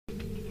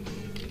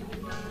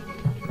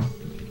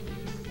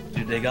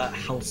they got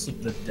House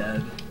of the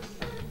Dead.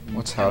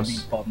 What's Gonna be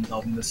House? bummed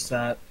on this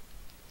set.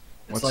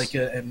 It's like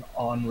an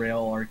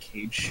on-rail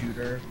arcade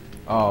shooter,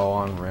 Oh,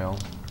 on rail.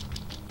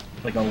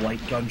 like a light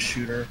gun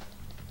shooter.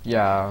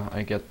 Yeah,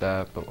 I get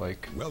that, but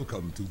like...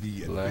 Welcome to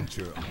the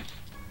adventure.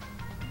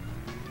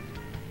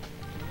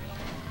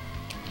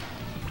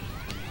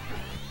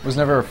 Was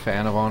never a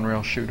fan of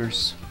on-rail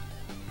shooters.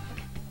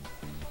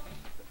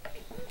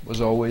 Was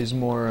always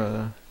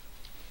more,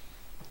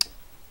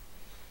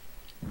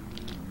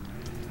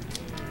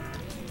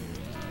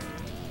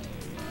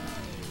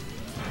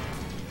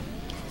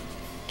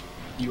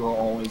 You are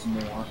always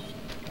more.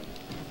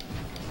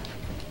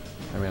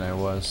 I mean, I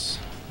was.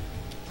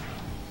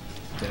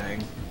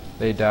 Dang.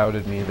 They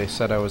doubted me. They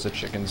said I was a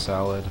chicken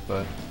salad,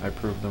 but I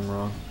proved them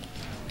wrong.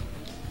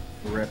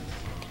 Rip.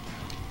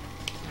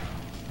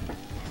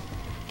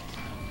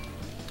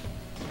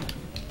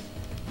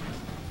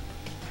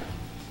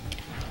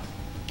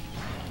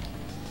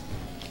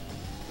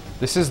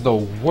 This is the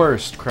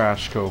worst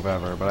Crash Cove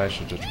ever, but I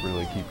should just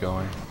really keep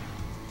going.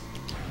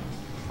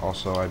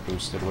 Also, I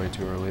boosted way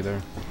too early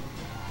there.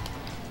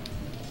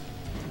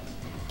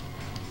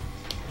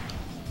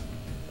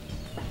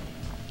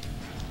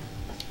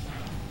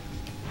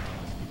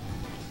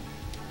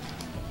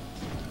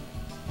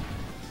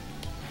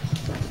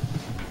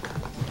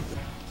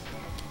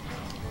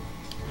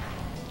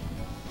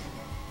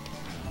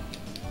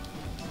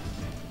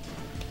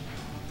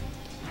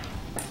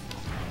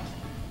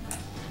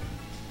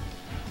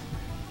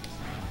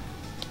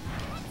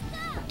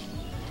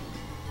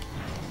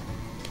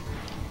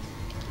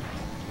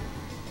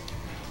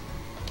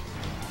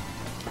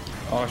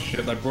 Oh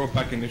shit, they brought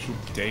back initial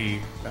D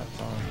that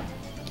time.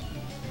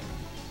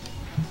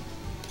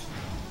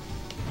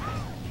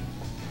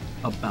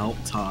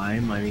 About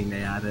time. I mean, they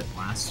had it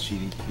last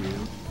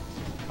GDQ.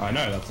 I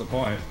know, that's the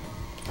point.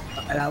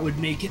 That would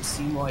make it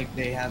seem like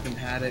they haven't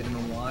had it in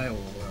a while.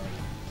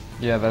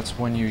 Yeah, that's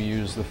when you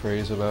use the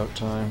phrase about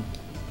time.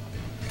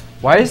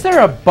 Why is there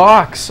a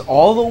box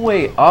all the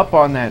way up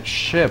on that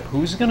ship?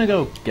 Who's gonna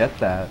go get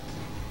that?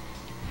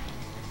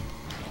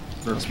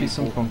 For Must be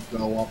some people who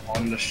go up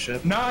on the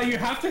ship. Nah, you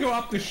have to go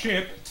up the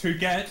ship to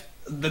get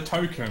the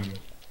token.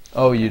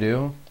 Oh, you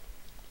do?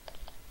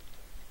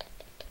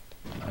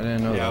 I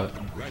didn't know Yeah. that.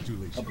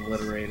 Congratulations.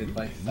 Obliterated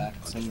by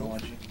facts and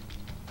logic.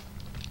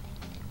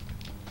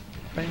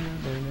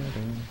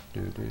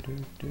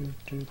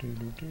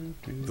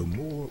 The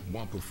more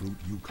Wampa fruit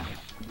you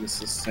collect,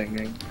 This is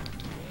singing.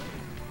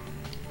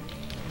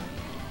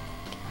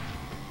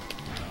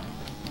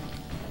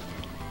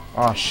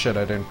 Oh shit,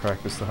 I didn't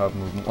practice the hub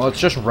movement. Well, it's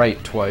just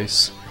right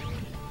twice.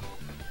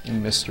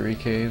 In mystery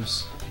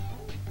caves.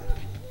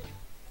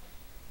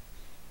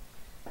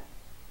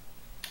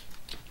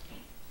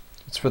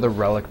 It's for the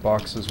relic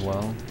box as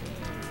well.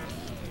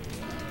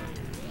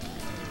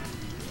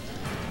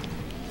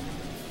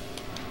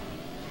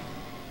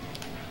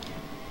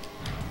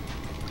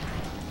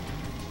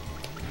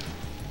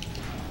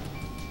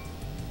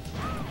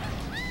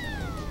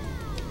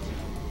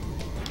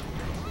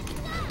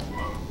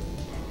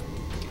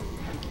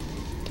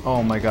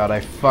 Oh my god,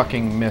 I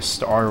fucking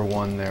missed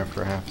R1 there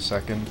for half a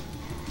second.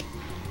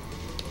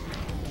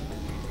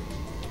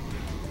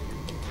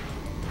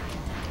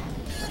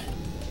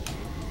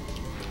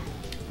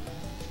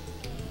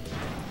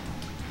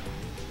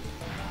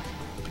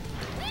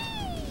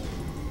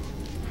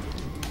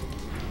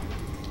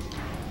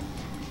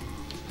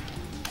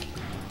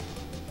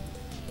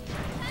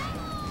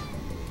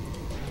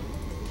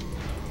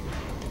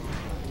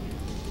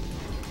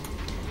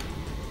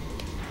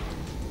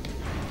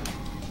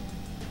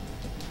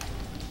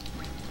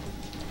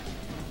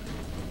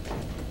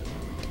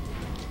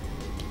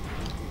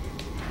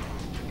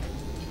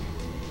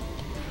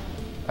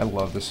 I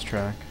love this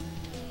track.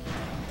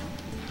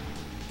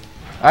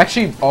 I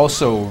actually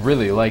also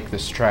really like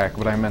this track,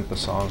 but I meant the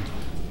song.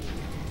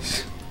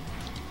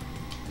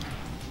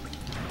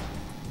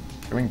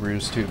 Having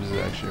Bruised Tubes is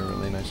actually a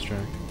really nice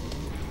track.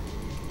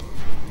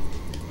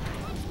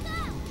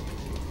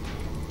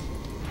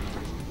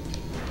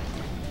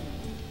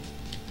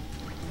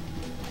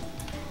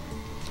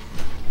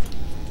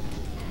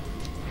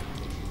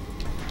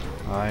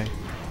 Hi.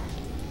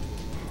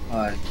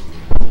 Hi.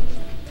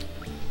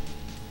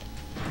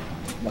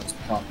 Let's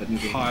pop it in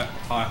game.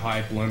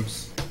 Hi,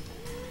 blimps.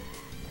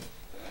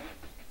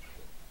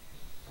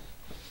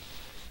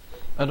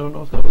 I don't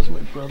know if that was my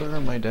brother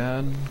or my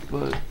dad,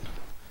 but...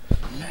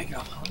 Mega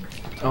hungry.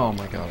 Oh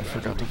my god, I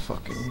forgot to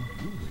fucking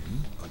you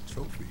win a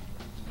trophy.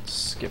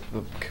 skip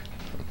the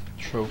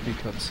trophy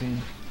cutscene.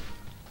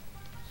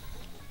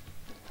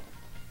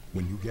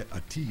 When you get a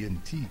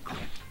TNT crate,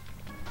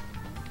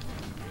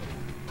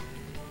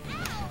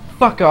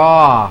 Fuck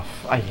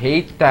off! I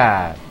hate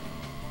that!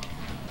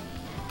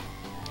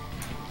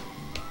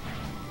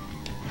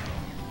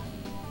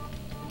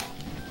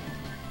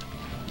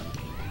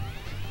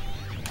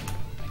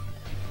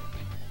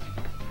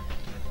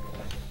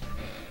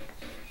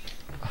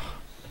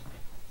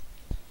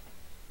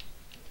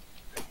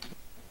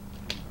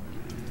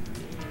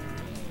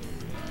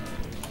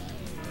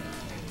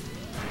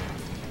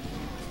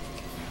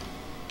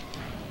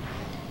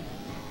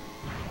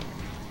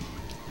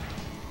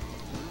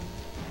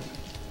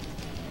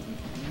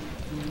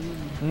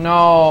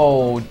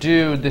 No,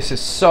 dude, this is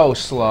so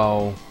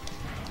slow.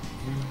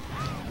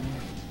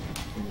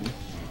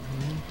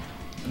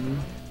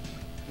 I'm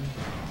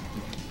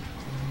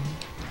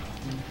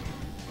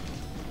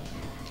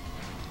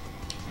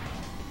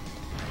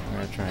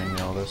gonna try and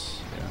nail this.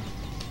 Yeah.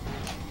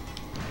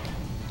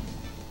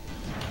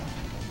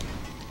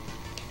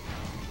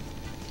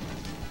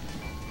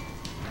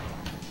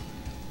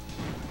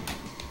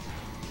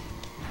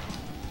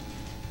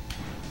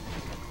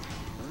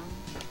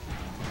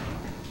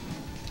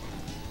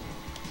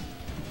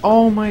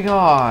 Oh my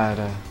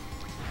god.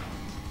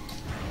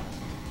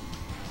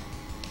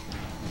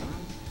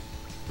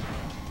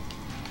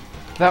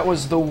 That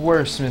was the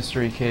worst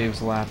Mystery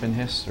Caves lap in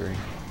history.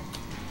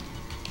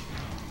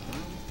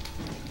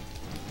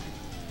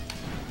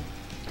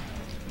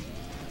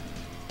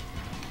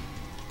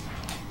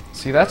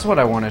 See, that's what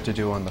I wanted to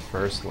do on the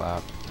first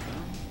lap.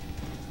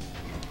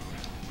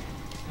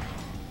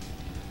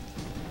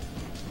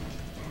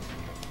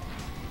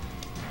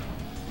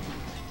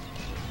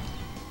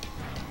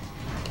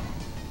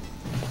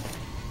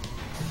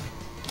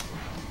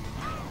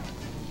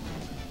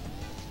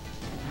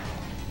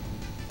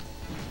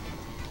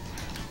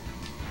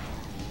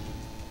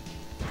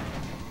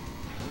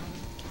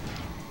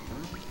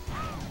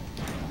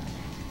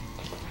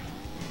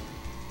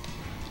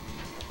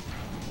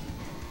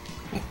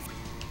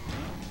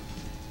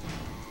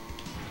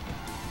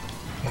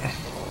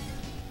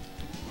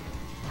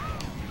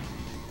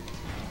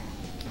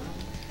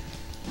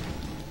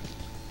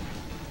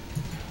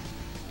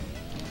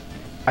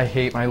 I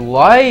hate my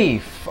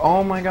life!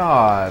 Oh my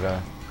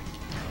god.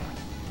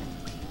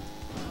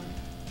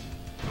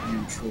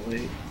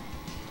 Usually.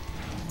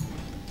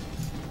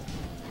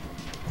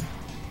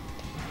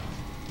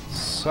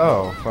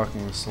 So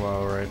fucking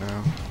slow right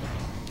now.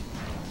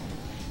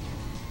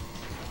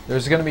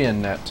 There's gonna be a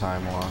net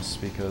time loss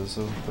because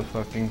of the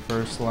fucking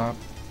first lap.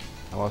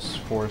 I lost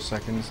 4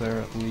 seconds there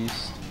at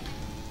least.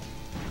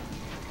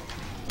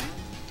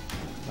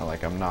 Not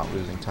like I'm not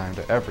losing time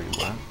to every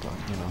lap, but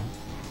you know.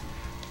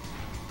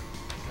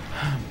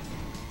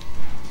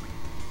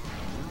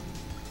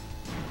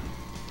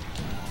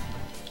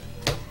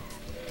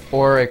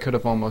 Or I could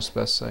have almost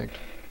best segged.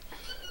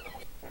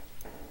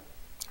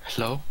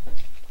 Hello?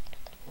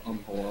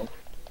 Hello.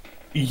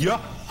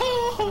 Yeah.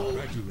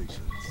 Congratulations.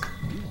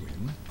 You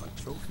win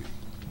a trophy.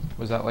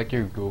 Was that like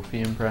your Goofy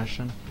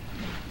impression?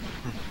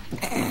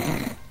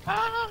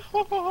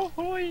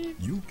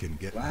 You can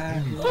get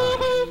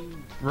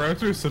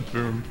Rotor said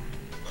boom.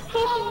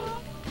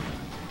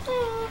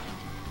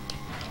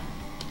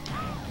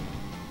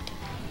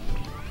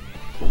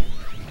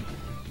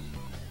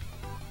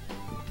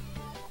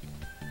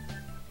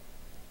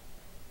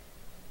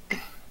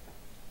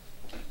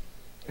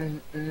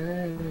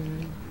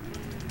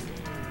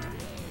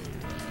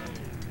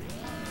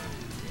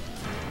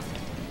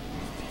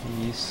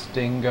 Peace,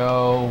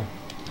 Dingo.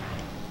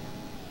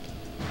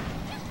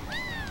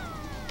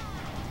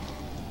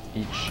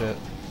 Eat shit.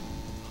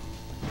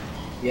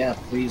 Yeah,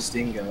 please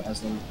Dingo,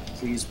 as in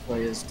please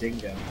play as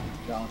Dingo.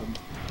 Got him.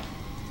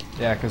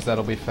 Yeah, because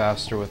that'll be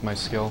faster with my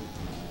skill.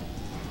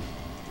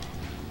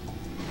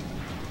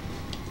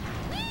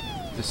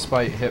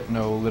 Despite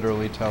Hypno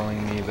literally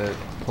telling me that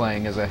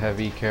playing as a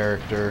heavy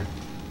character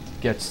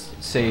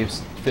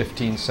saves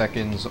 15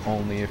 seconds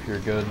only if you're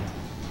good.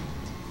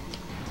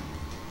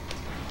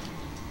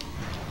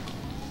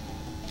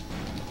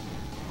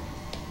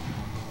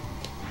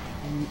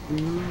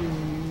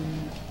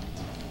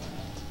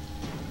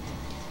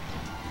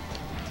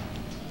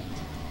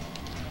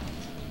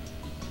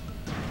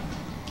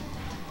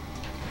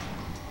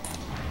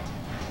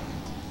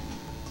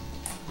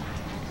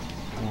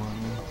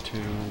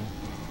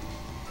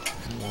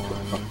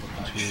 One,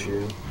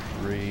 two,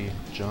 three,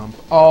 jump.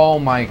 Oh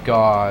my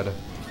god.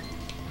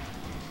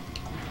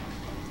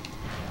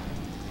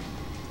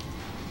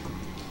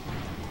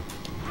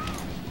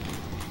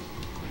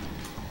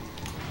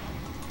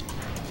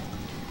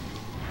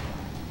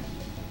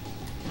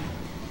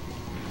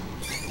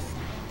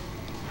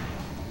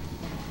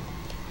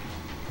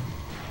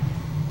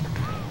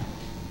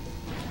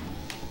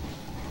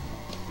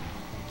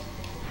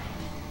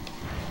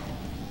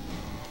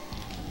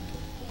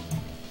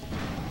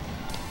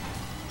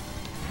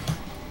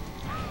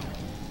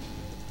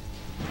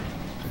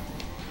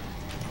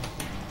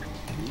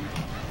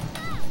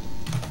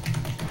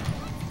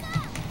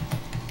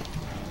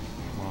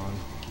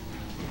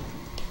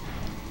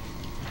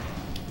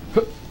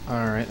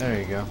 Alright, there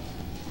you go.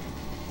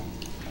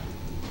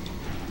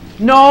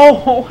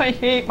 No! I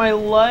hate my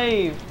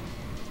life!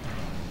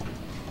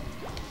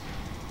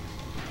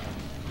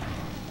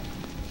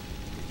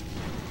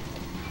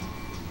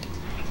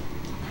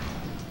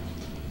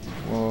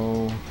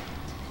 Whoa.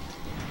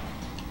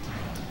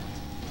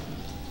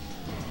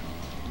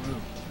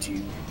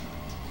 Dude.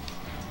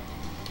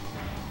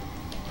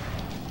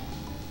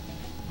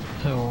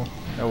 Hello.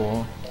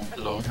 Hello.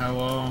 Hello.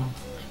 Hello.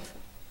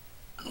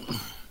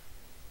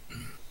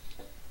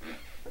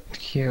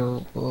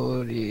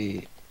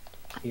 Kyori.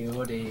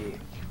 Kyori.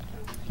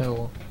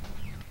 Hello.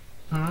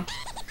 Hmm?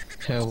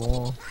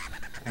 Hello.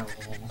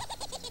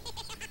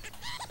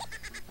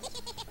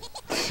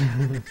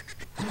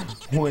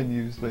 When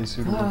used by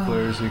suitable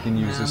players who can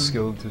use a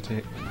skill to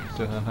take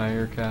to a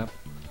higher cap.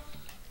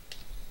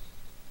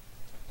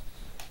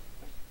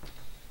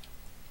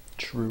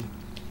 True.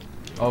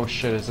 Oh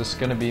shit, is this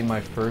gonna be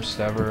my first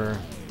ever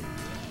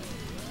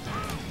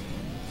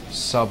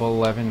sub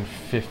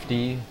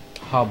 1150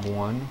 hub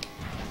 1?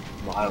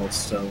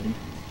 Milestone.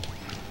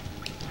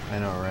 I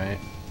know, right?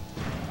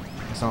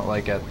 It's not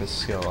like at this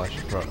skill I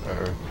should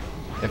or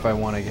if I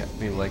want to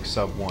be like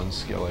sub 1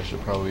 skill, I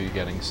should probably be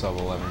getting sub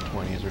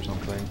 1120s or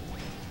something.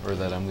 Or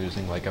that I'm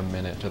losing like a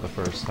minute to the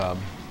first hub.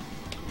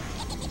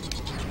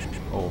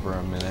 Over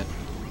a minute.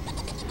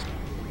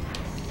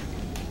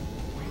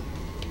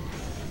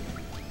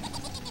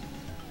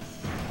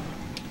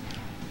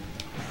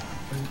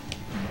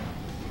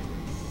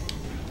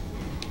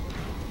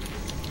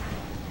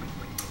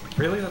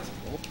 Really? That's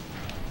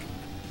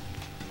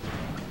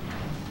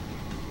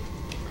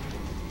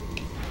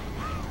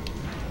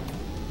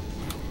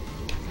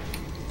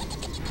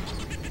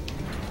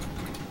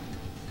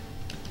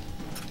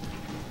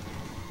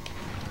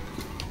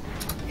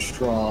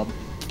Schraub.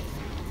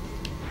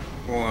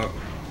 what?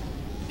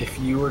 If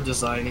you were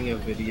designing a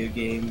video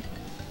game,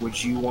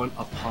 would you want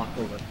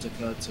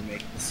Apocalyptica to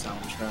make the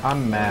soundtrack?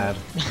 I'm mad.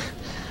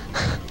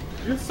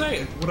 You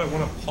say, would I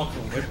want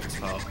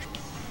Apocalyptica?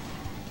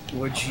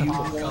 Would you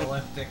want,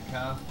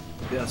 Apocalyptica.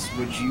 yes,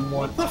 would you want,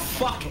 What the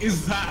fuck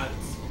is that?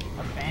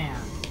 A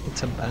band.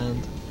 It's a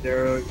band.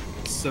 they're a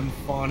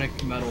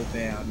symphonic metal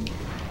band,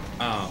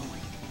 Oh.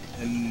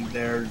 and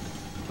they're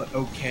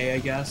okay, I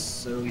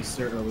guess, at least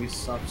their early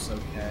stuff's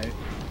okay.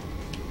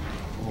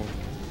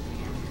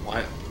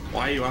 Why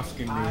are you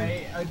asking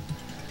me?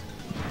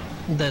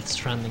 That's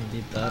Stranding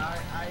did that.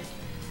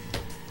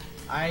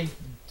 I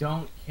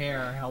don't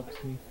care.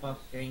 Helps me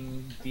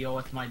fucking deal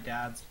with my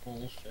dad's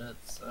bullshit.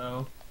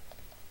 So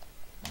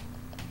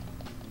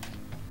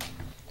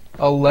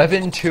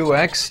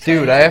 11-2x?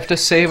 Dude, I have to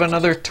save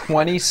another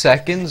 20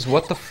 seconds?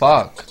 What the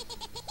fuck?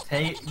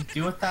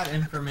 do with that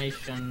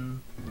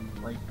information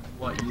like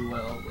what you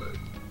will. But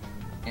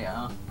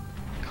yeah.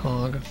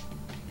 Cog.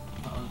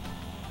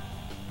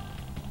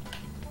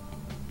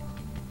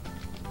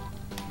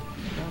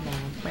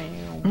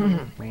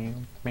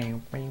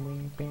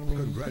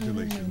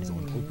 Congratulations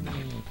on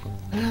opening.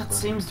 That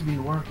seems to be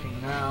working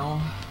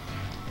now.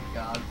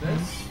 God,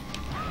 this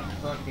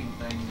fucking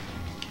thing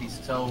is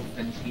so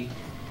finicky.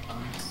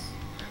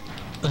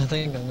 I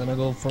think I'm gonna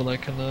go for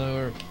like an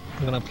hour.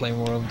 I'm gonna play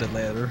more of the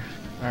later.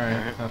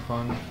 Alright, have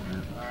fun.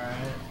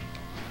 Alright.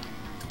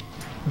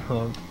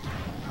 Hug.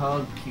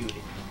 Hug cutie.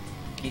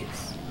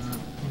 Yes.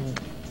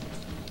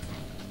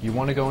 You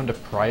want to go into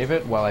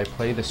private while I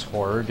play this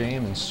horror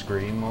game and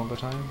scream all the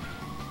time?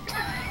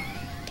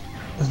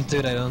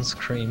 Dude, I don't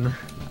scream.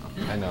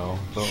 I know,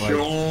 but like...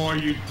 Sure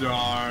you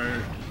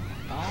don't.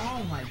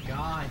 Oh my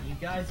god, you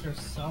guys are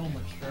so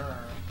mature.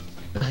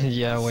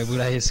 Yeah, why would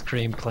I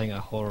scream playing a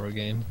horror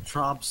game?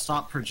 Schraub,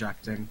 stop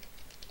projecting.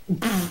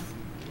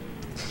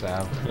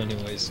 Sav.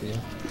 Anyways, yeah.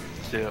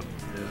 Yep.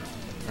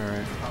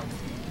 Alright.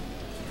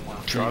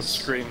 Trot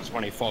screams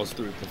when he falls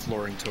through the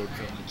flooring toad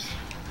village.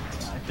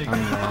 I think I'm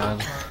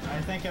mad.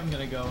 I think I'm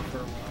gonna go for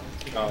one.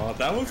 Oh,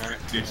 that was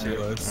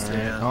ridiculous.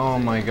 Alright. Oh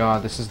my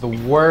god, this is the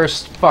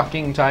worst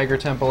fucking Tiger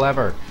Temple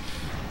ever.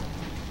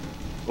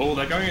 Oh,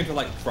 they're going into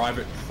like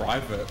private,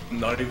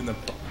 not even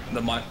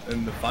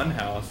in the fun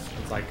house.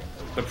 It's like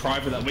the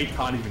private that we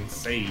can't even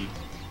see.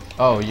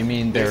 Oh, you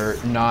mean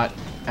they're not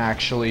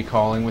actually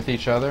calling with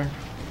each other?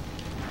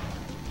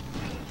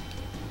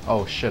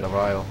 Oh shit, a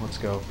vial. Let's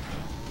go.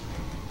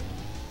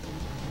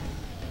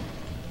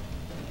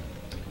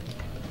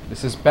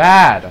 This is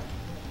bad!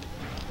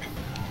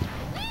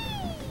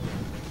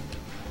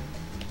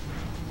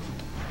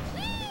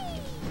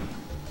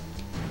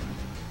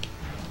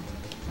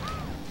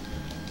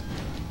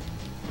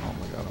 Oh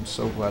my god, I'm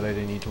so glad I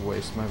didn't need to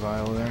waste my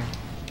vial there.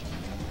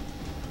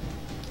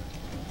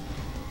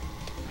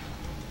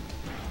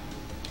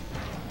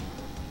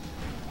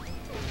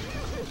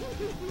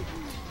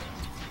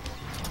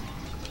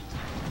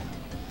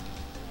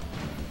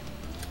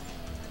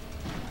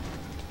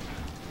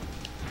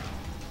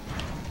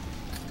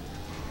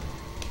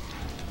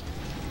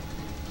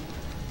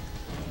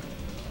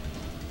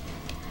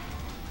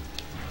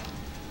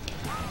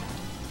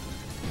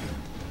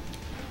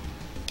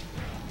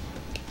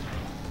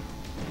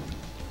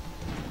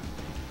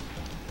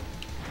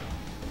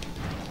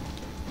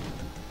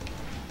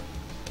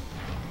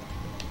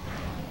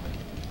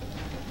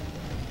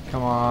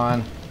 Come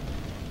on.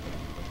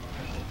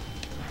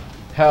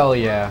 Hell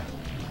yeah.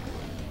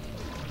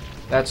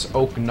 That's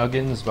Oak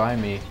Nuggins by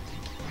me.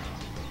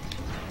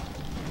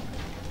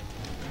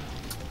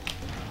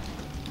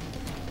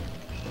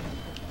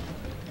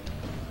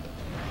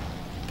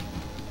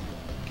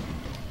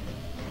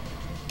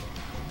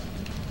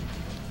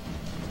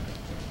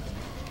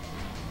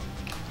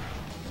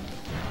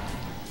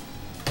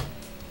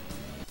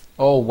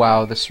 Oh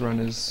wow, this run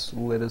is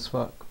lit as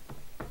fuck.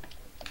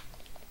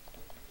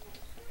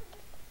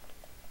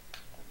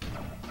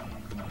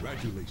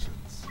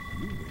 Congratulations.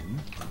 You win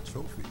a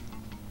trophy.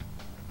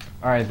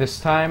 Alright, this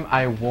time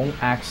I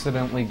won't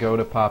accidentally go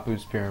to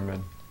Papu's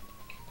pyramid.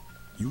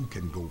 You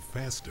can go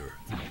faster.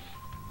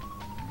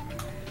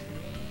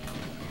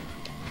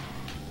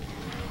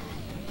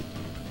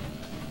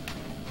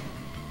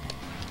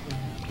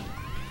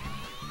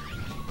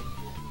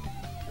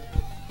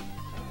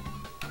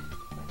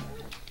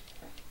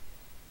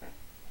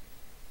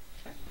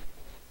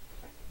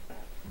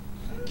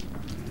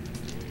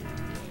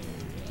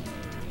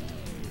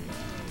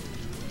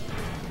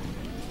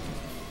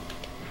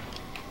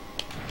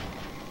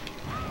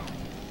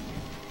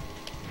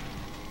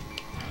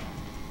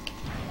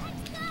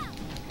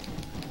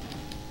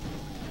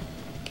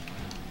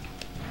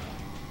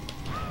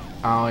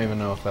 I don't even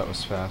know if that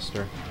was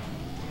faster.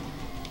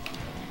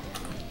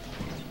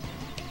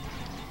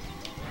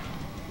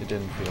 It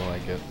didn't feel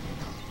like it.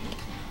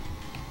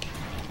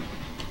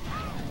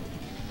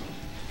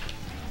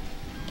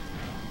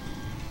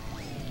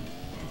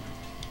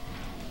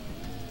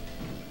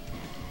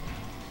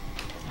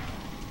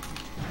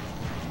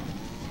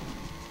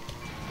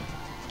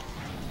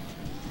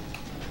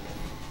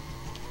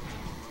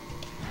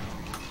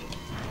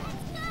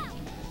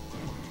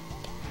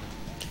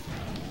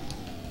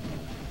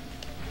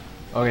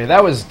 Okay,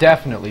 that was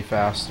definitely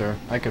faster.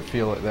 I could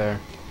feel it there.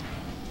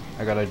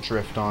 I gotta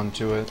drift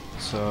onto it,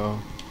 so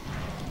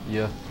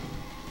yeah.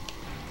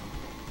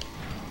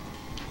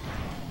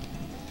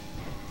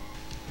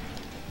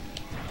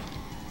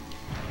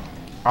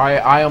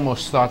 I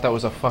almost thought that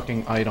was a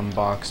fucking item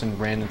box and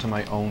ran into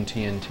my own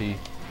TNT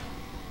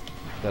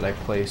that I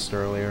placed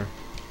earlier.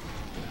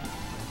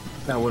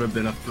 That would have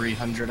been a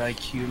 300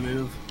 IQ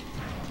move.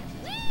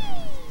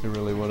 It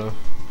really would have.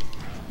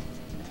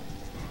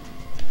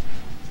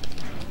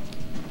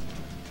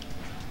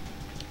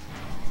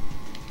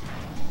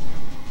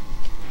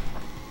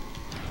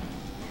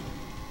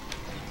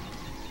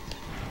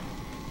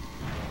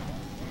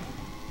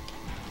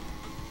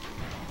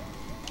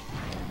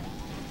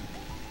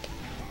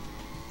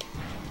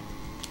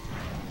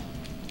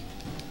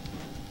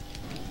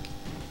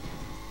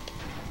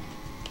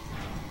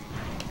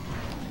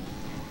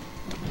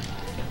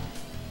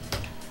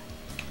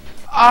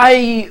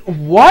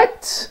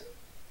 What?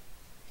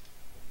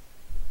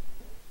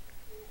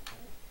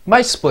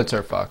 My splits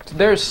are fucked.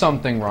 There's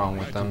something wrong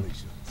with them.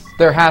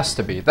 There has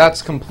to be.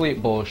 That's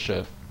complete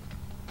bullshit.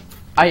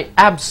 I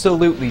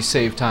absolutely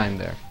saved time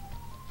there.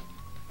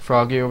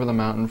 Froggy over the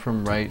mountain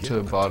from right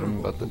to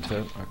bottom but the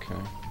tip.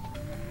 Okay.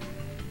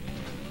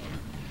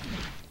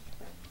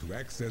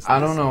 I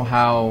don't know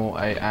how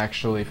I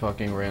actually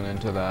fucking ran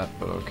into that,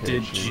 but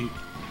okay.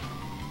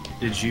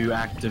 Did you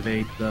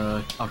activate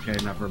the... Okay,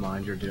 never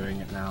mind, you're doing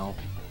it now.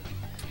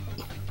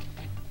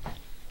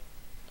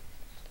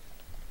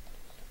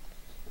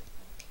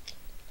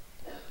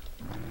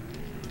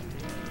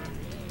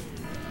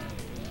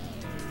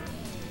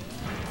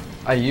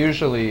 I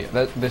usually...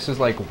 This is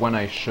like when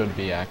I should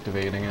be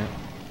activating it.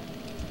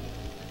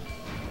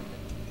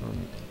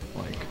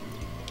 Like...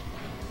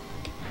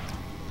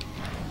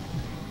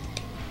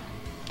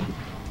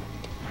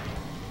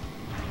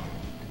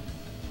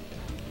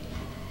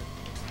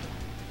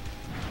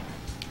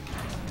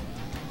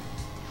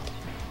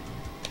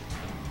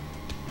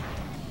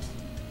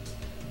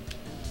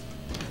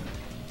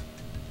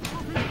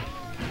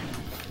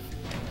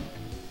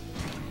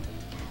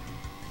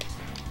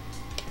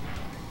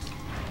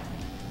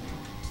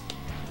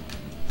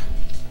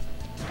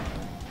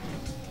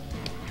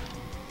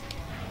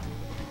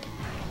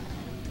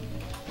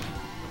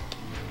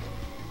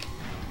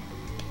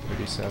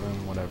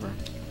 whatever.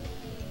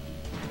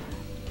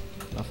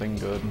 Nothing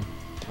good,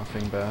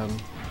 nothing bad.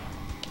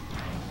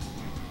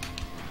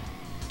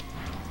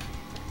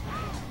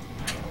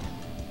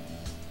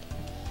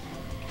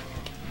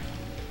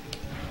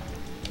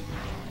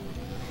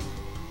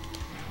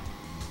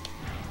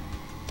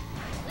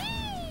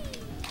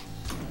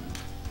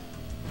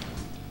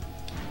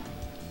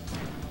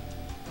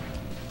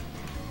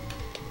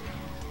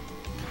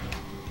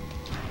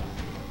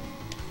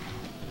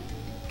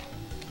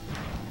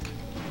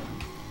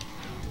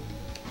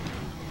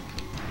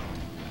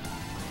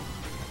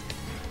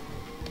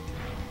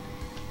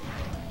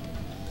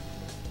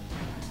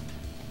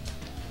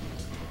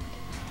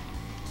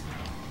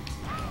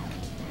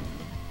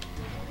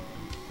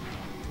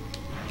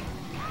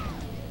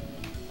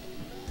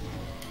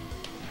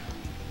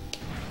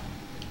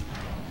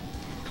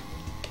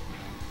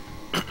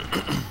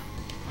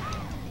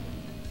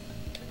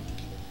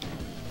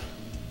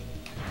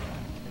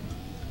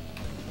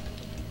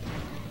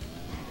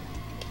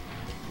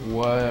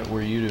 What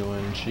were you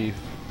doing, Chief?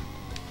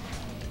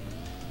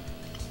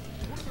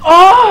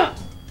 Ah!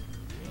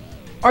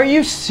 Are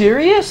you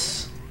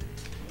serious?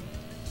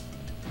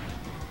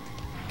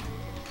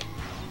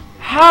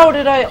 How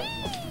did I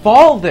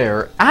fall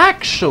there,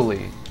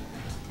 actually?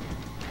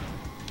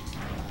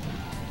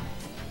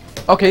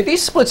 Okay,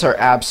 these splits are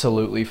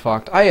absolutely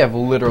fucked. I have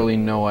literally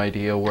no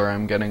idea where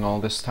I'm getting all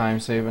this time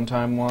save and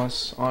time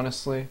loss,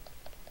 honestly.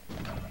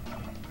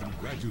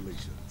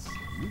 Congratulations.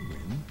 You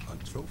win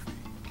a trophy.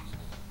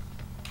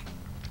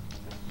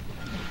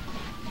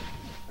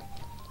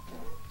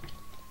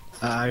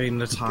 I mean,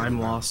 the time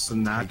lost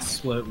in that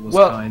split was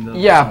Well, kind of...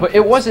 yeah, but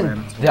it wasn't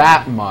self-explanatory.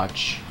 that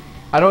much.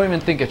 I don't even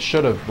think it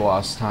should have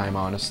lost time,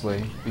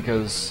 honestly,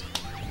 because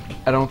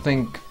I don't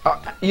think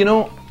you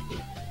know,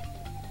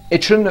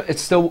 it shouldn't. It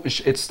still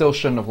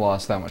shouldn't have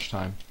lost that much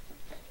time.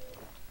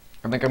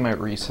 I think I might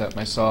reset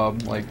my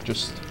sub, like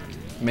just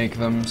make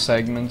them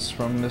segments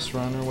from this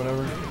run or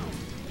whatever.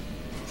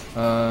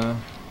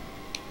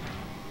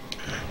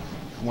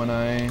 When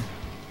I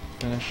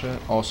finish it.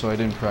 Also, I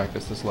didn't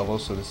practice this level,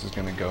 so this is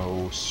gonna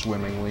go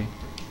swimmingly.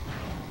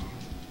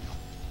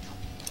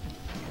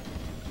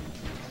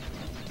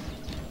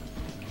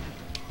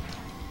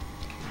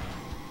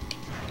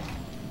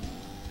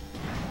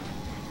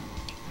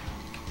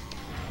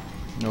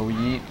 No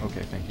yeet?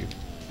 Okay, thank you.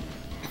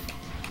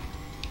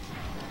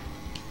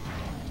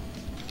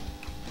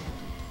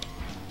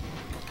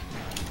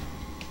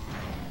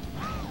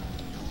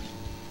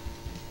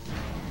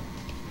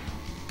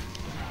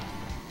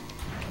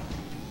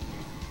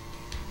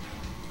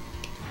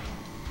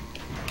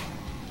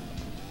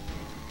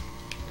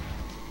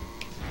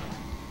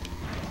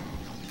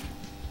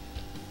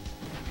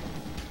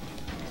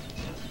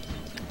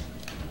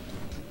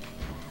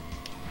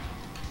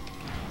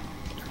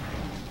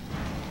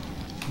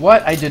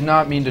 What? I did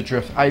not mean to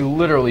drift. I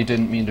literally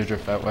didn't mean to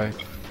drift that way.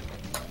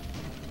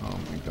 Oh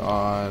my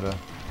god.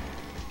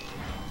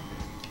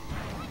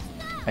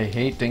 I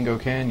hate Dingo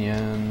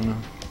Canyon.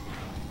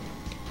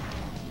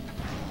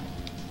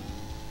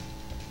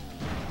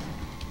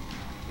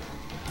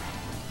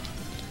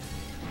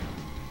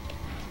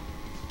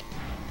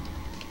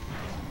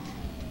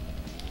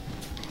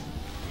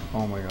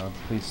 Oh my god,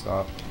 please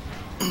stop.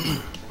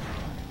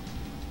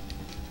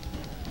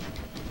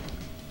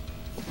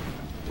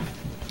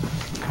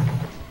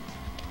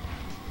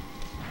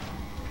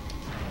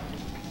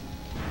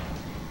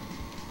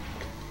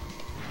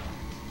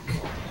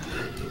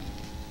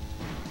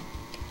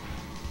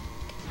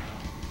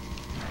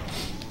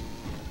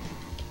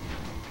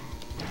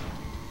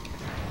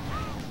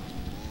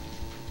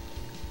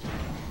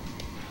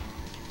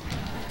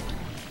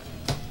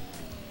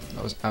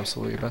 That was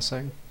absolutely the best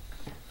thing.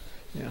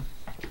 Yeah.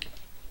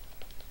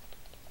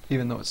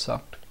 Even though it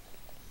sucked.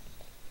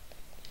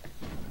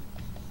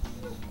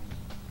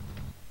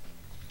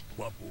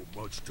 Papu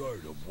much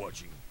tired of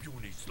watching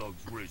puny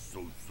slugs race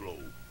so slow.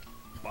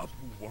 Papu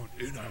want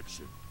in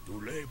action to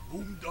lay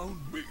boom down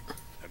big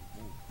and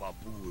prove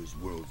Papu is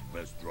world's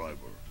best driver.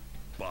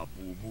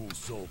 Papu moves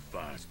so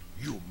fast,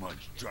 you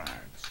munch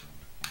drags.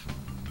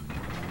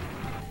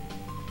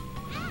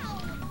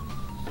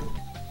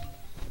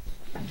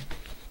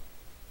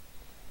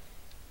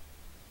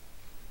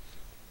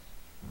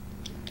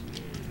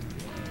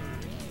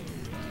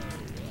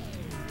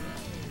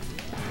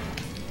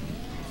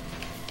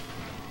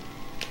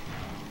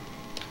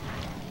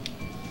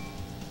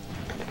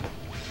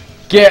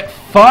 Get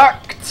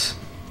fucked!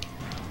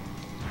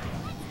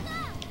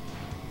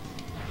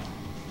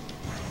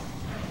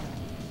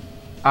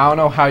 I don't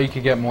know how you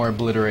could get more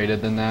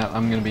obliterated than that,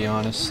 I'm gonna be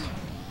honest.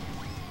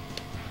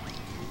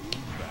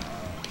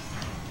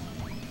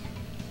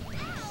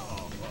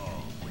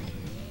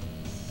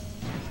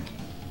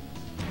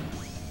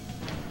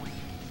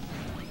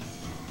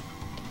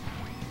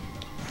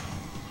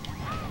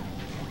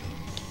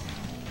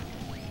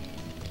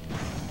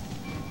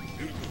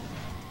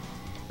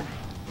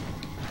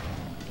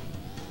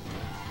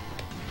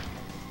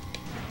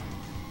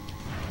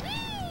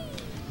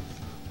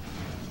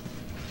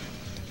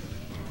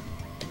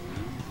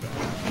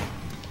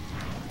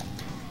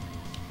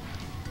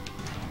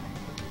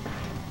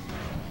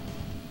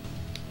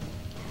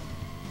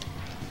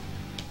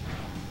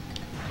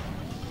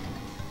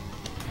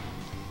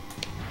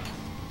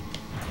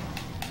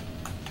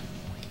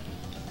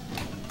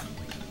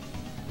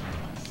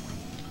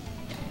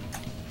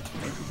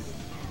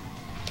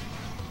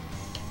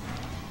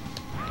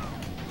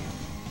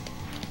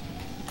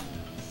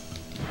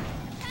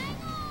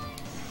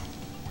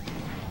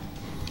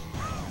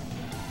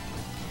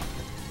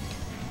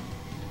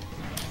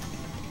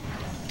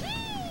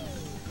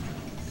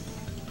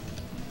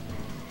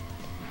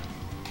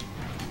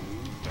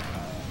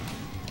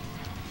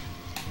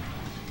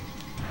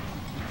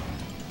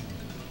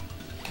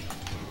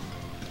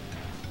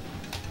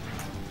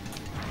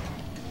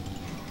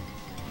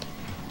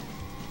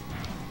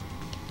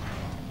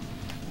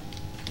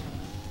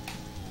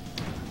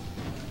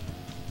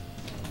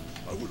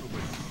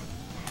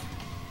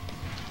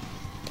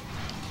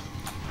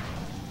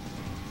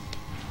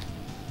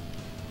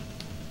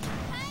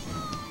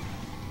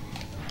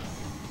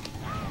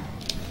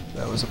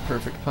 That was a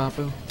perfect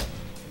Papu.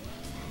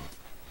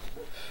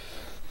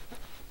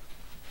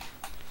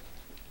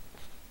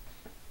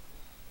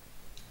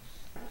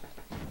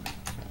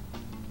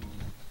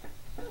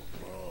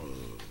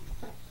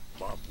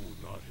 Papu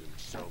not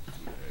himself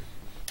today.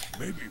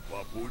 Maybe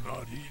Papu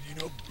not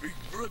eating a big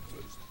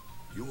breakfast.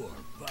 You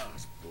are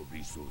fast for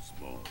be so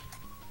small.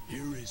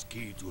 Here is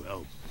key to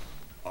help.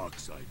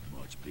 Oxide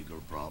much bigger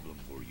problem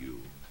for you.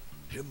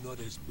 Him not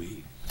as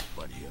big,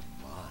 but him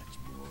much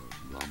more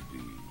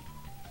lumpy.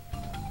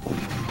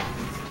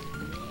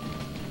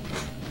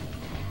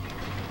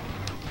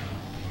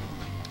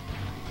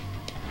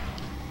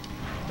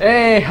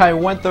 Hey, I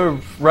went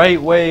the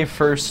right way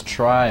first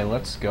try.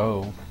 Let's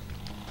go.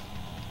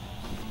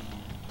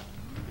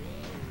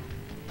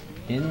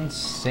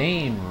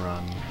 Insane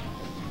run.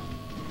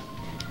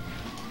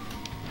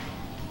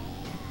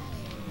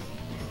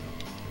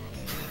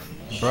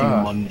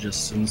 Bruh.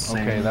 Humongous,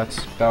 insane. Okay,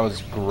 that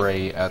was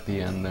great at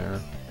the end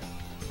there.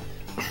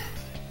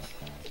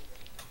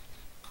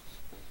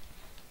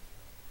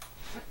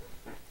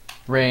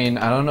 Rain,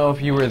 I don't know if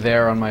you were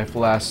there on my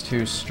last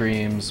 2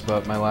 streams,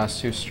 but my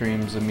last 2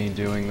 streams of me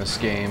doing this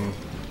game,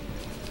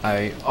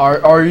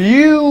 are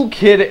you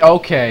kidding?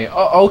 Okay,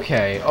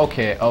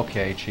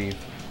 okay, Chief.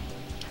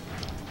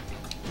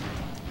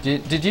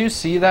 Did you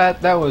see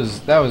that? That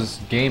was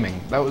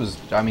gaming. That was,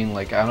 I mean,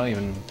 like, I don't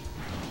even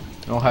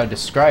know how to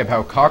describe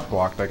how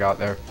cock-blocked I got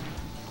there.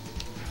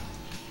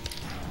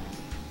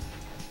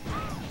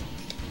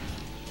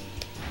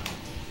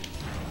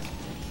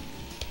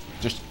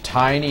 Just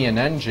Tiny an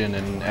engine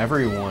and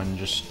everyone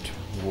just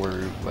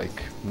were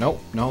like,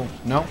 nope, no,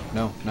 no,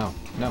 no, no,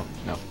 no,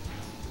 no.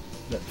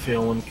 That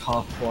feeling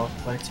cock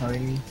blocked by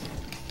Tiny.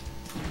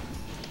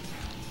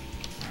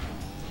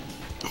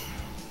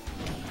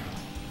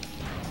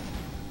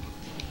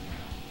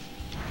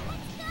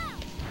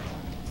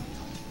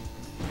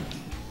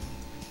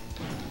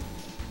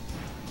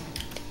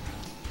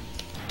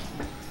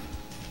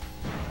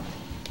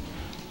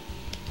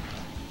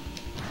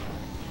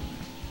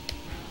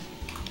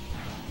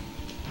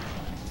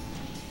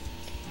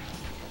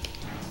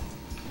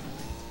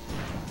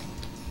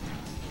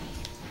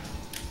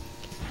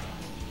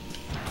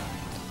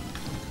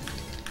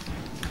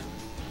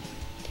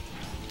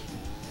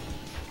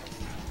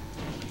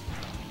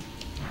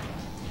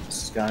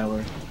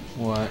 Skylar,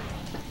 What?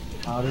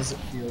 how does it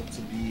feel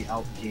to be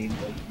outgamed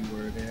like you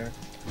were there?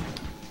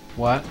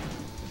 What?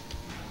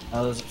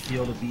 How does it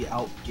feel to be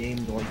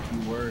outgamed like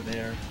you were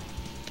there?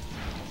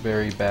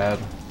 Very bad.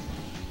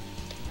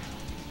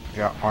 I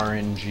got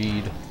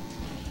RNG'd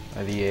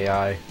by the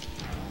AI.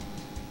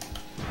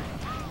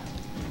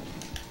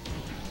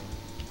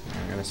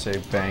 I'm gonna say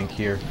bank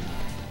here.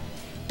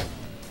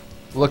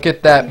 Look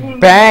at that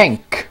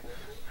bank!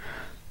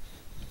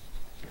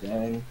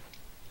 Dang.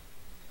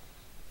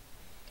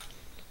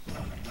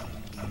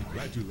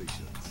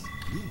 Congratulations.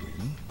 You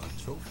win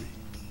a trophy.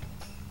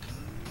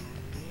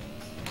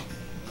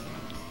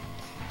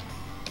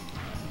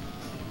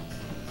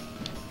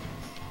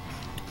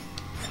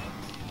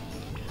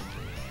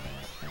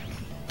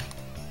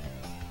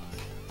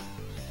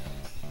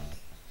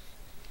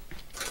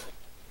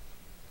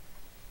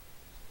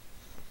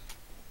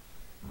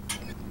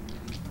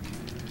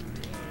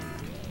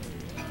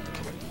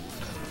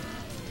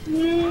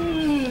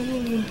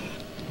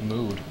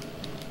 Mood.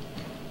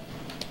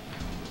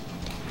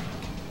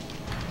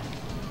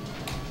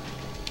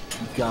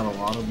 You've got a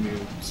lot of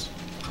moves.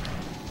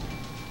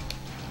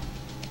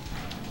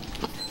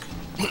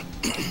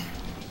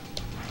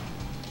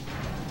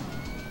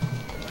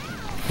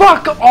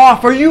 Fuck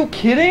off! Are you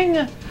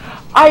kidding?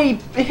 I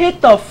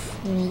hit the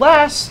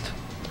last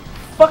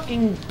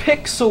fucking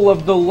pixel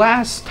of the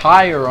last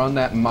tire on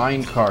that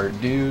minecart,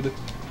 dude.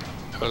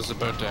 I was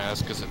about to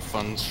ask, is it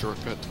fun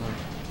shortcut time?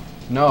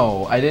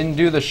 No, I didn't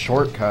do the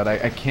shortcut.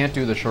 I can't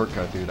do the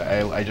shortcut, dude.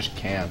 I just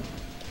can't.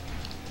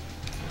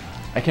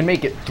 I can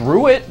make it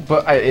through it,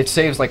 but it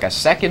saves like a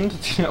second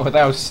with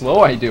how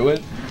slow I do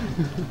it.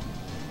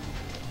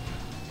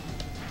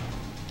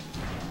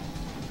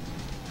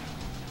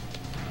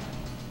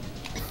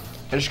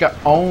 I just got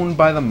owned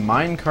by the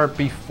minecart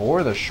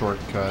before the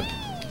shortcut.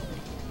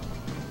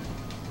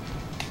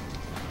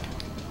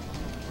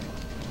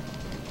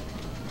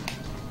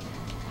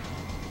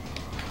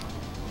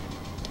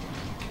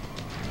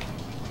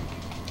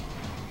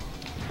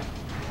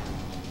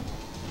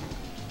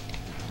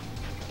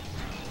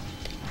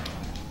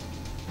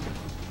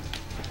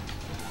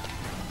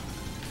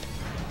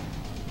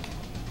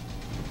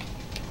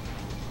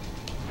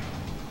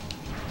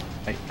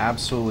 I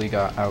absolutely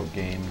got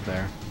outgamed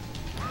there.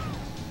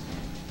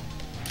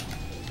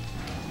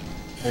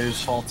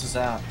 Whose fault is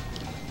that?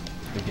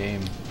 The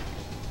game.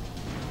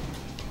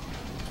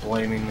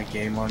 Blaming the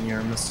game on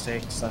your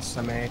mistakes,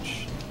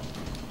 SMH?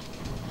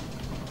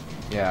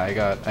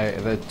 Yeah,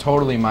 that's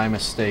totally my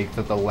mistake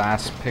that the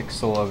last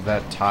pixel of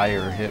that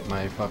tire hit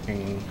my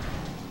fucking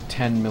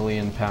 10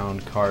 million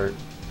pound cart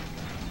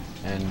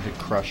and it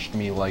crushed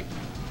me like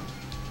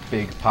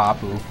Big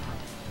Papu.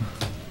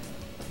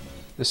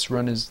 This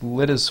run is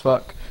lit as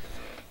fuck.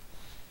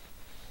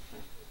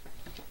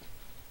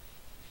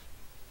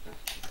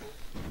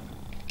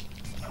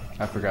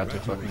 I forgot to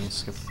fucking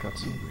skip the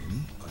cutscene. You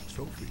win a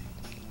trophy.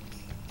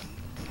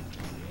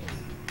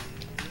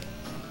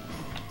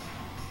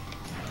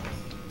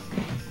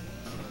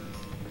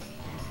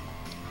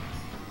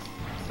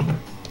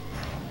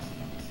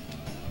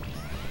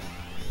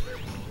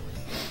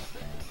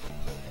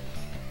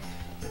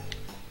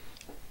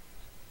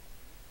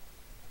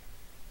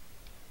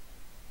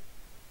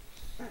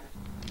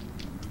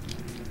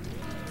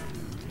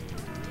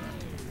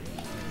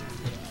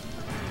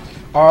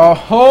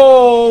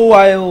 Oh,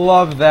 I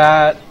love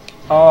that.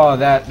 Oh,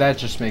 that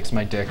just makes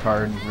my dick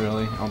hard,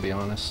 really, I'll be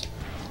honest.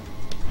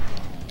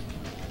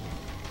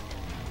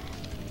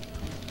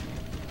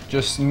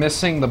 Just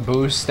missing the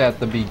boost at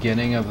the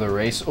beginning of the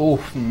race.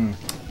 Oof.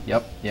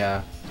 Yep,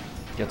 yeah.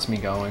 Gets me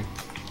going.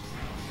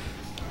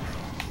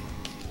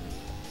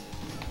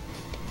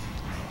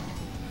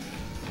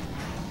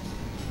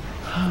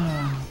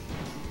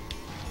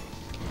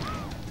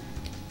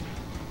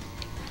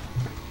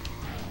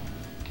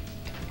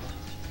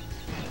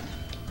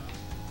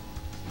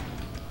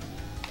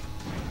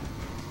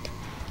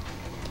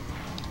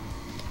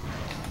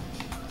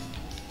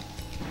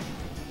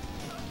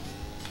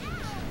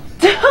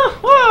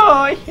 Oh,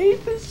 I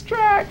hate this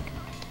track.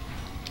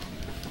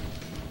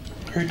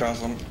 Who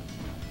doesn't?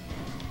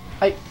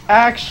 I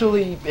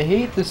actually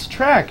hate this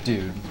track,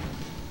 dude.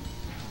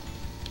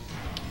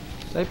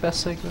 Did I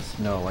best save this?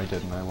 No, I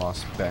didn't. I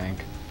lost bank.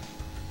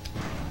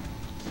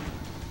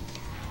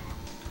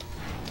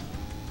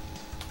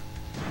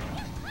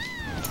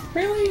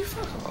 Really?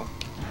 Fuck off.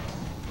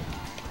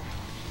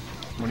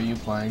 What are you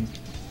playing?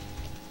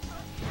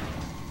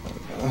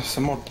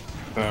 Some more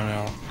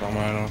Burnout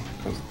Dominator,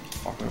 because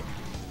fuck it.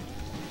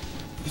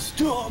 It's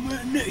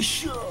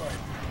domination!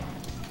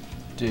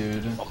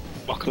 Dude.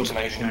 Welcome to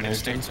the United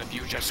States, and you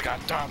just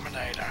got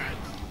dominated.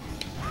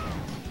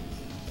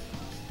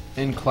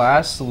 In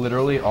class,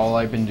 literally all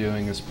I've been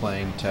doing is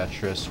playing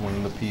Tetris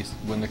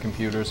when the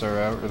computers are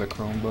out, or the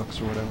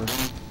Chromebooks or whatever.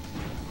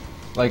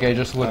 Like, I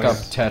just look up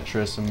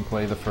Tetris and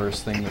play the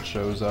first thing that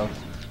shows up.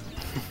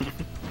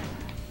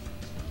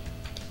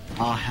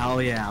 Oh,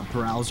 hell yeah,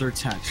 browser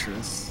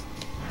Tetris.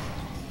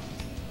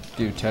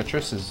 Dude,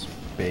 Tetris is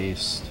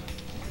based.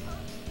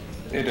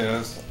 It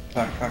is.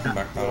 I can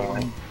back that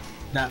up.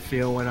 That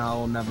feel when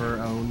I'll never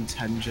own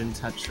Tengen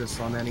Tetris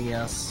on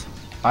NES.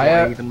 I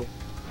have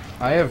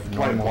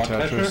normal what,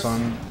 Tetris Tetris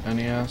on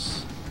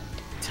NES.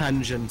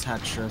 Tengen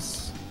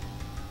Tetris.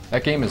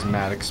 That game is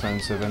mad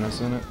expensive,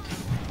 isn't it?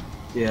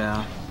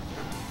 Yeah.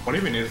 What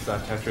even is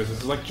that Tetris? This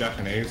is like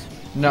Japanese.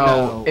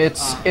 No,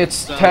 it's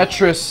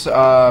Tetris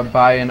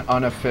by an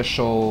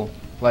unofficial,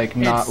 like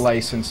not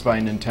licensed by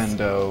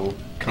Nintendo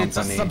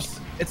company.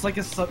 It's like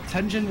a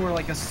Tengen were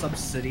like a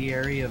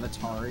subsidiary of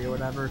Atari or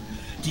whatever.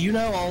 Do you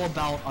know all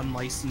about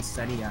unlicensed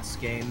NES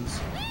games?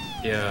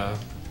 Yeah.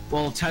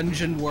 Well,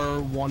 Tengen were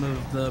one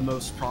of the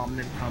most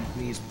prominent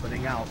companies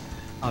putting out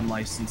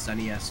unlicensed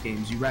NES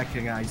games. You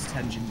recognize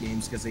Tengen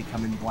games because they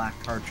come in black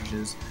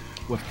cartridges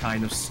with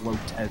kind of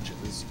sloped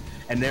edges.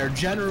 And they're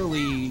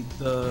generally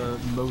the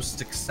most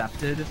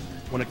accepted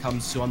when it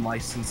comes to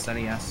unlicensed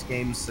NES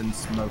games,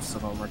 since most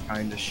of them are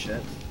kind of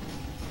shit.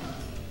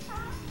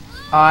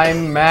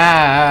 I'm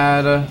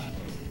mad.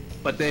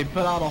 But they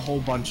put out a whole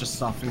bunch of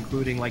stuff,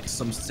 including like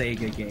some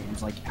Sega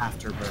games, like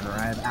Afterburner.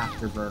 I have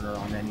Afterburner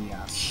on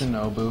NES.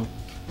 Shinobu.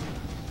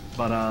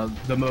 But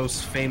the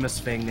most famous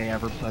thing they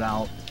ever put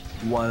out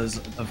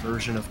was a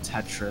version of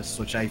Tetris,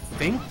 which I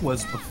think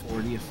was before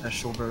the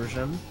official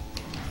version.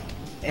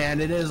 And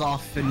it is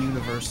often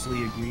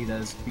universally agreed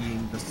as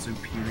being the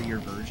superior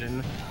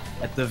version,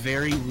 at the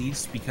very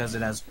least because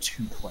it has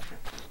 2 players.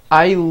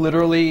 I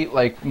literally,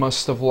 like,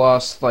 must have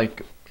lost,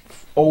 like,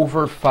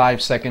 over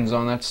 5 seconds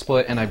on that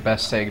split, and I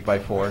best tagged by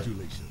 4.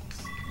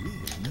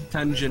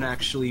 Tengen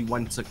actually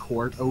went to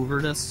court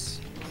over this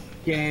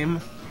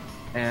game,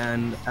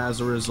 and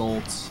as a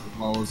result, as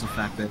well as the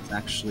fact that it's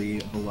actually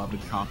a beloved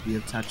copy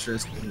of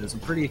Tetris, it is a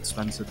pretty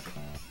expensive.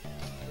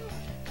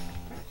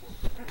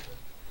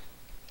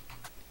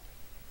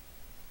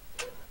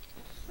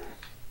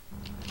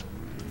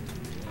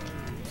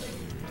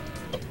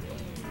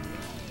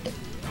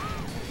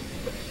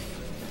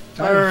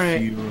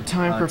 Alright,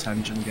 time for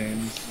Tengen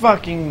games.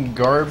 Fucking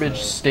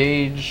garbage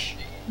stage.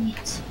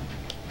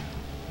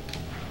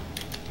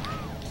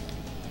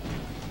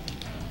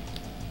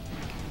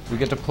 We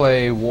get to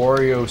play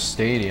Wario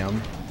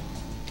Stadium.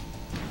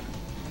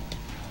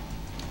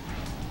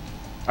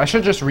 I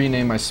should just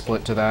rename my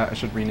split to that. I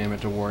should rename it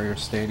to Warrior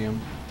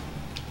Stadium.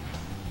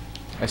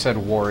 I said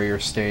Warrior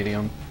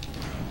Stadium.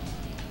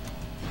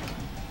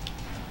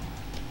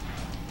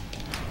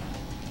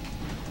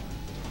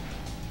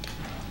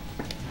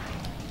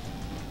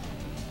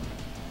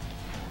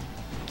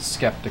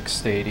 Skeptic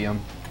Stadium.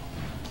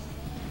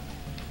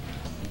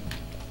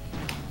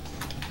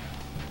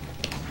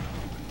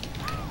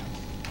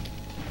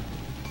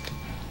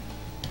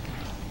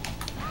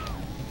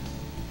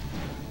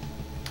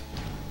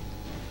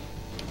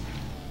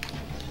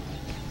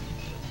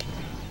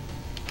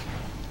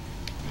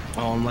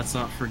 Oh, and let's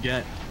not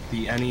forget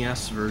the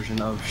NES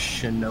version of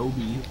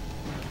Shinobi.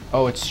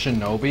 Oh, it's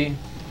Shinobi?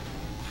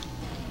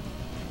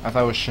 I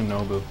thought it was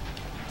Shinobu.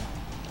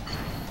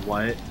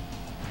 What?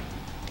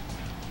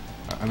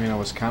 I mean, I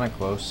was kind of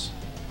close.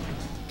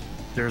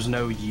 There's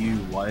no U,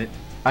 what?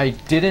 I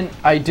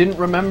didn't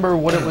remember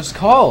what it was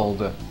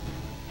called.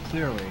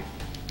 Clearly.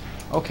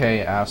 Okay,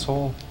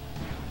 asshole.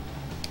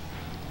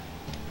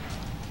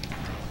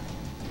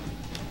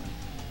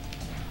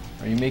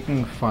 Are you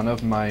making fun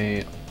of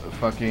my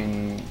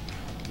fucking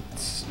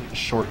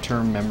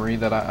short-term memory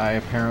that I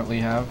apparently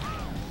have?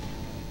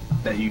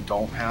 that you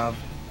don't have.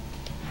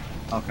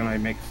 How can I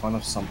make fun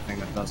of something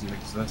that doesn't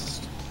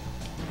exist?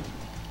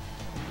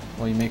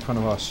 Well, you make fun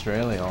of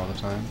Australia all the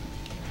time.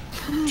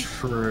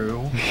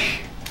 True.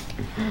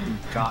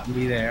 Got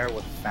me there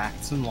with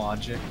facts and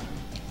logic.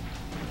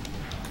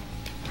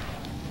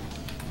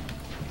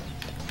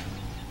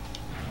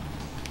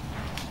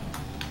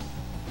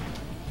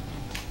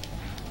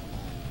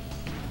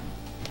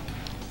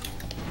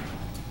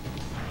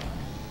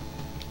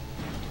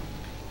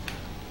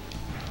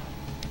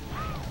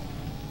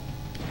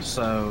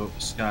 So,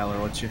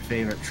 Skylar, what's your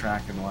favorite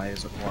track and why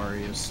is it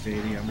Wario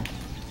Stadium?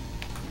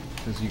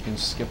 Because you can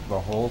skip the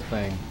whole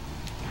thing.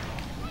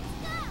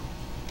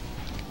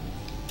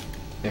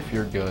 If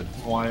you're good.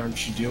 Why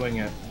aren't you doing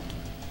it?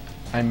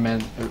 I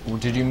meant,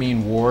 did you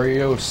mean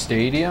Wario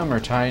Stadium or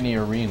Tiny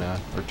Arena?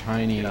 Or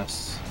Tiny...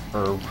 Yes.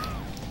 Or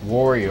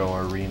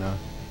Wario Arena?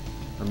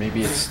 Or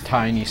maybe it's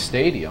Tiny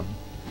Stadium.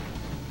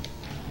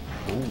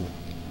 Ooh.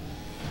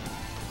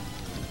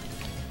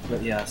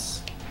 But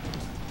yes.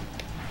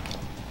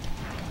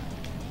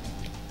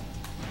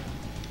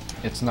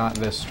 It's not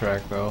this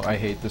track though. I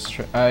hate this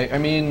track. I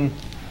mean,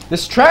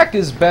 this track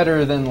is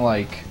better than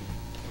like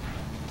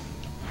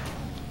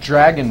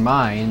Dragon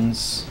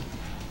Mines.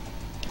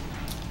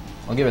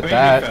 I'll give it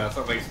that. That's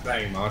not like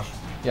saying much.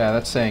 Yeah,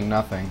 that's saying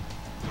nothing.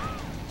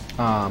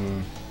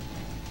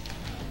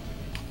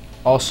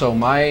 Also,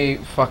 my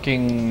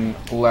fucking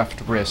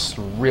left wrist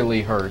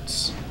really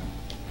hurts.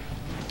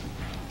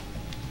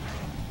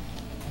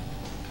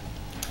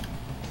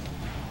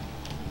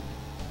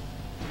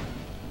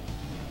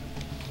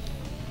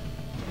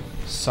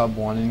 Sub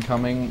 1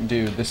 incoming.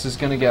 Dude, this is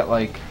gonna get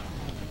like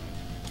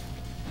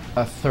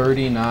a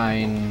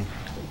 39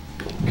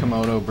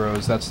 Komodo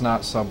Bros. That's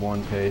not sub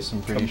 1 pace,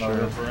 I'm pretty sure.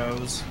 Komodo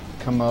Bros.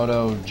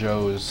 Komodo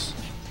Joe's.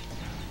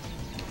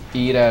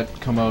 Eat at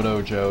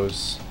Komodo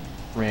Joe's.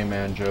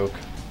 Rayman joke.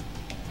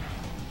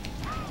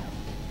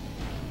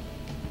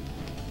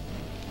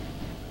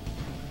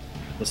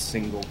 The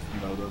single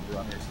Komodo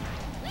brother.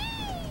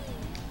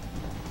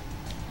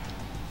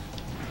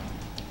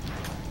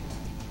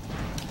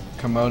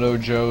 Komodo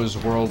Joe's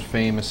world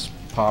famous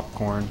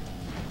popcorn.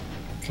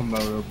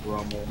 Komodo bro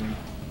moment.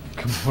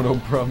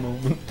 Komodo bro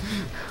moment.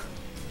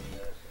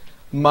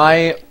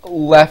 My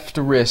left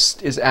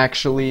wrist is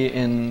actually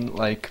in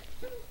like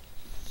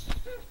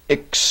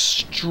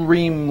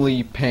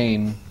extremely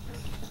pain.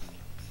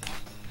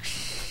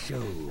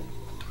 So,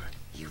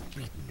 you've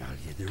beaten all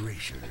the other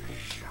racers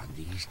on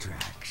these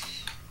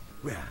tracks.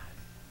 Well,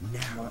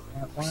 now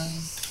you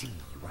see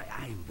why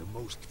I'm the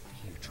most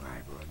feared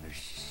driver on the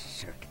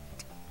circuit.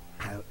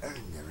 I'll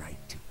earn the right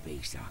to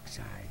face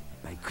Oxide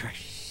by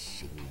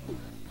crushing you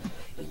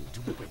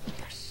into brick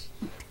dust.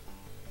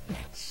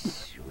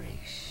 Let's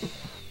race.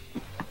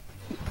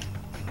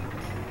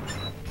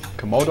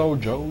 Komodo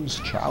Joe's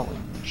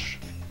challenge.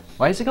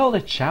 Why is it called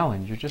a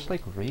challenge? You're just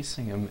like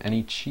racing him and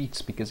he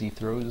cheats because he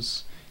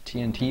throws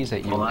TNTs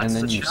at you Well, and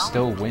then the you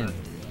still win.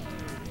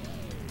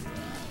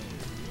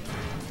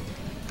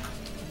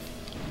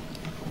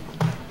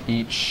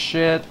 Eat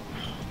shit.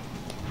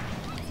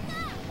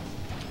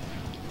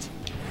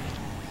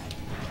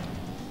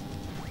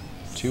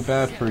 Too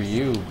bad for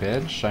you,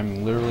 bitch.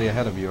 I'm literally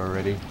ahead of you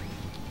already.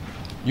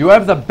 You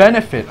have the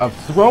benefit of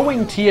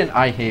throwing TNT.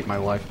 I hate my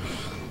life.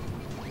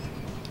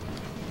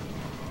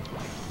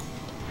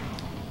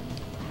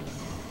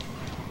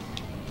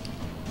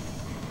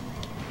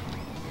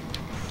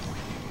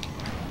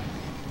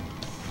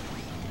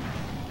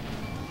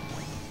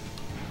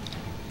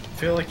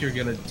 I feel like you're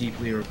gonna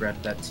deeply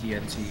regret that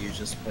TNT you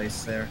just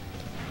placed there.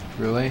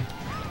 Really?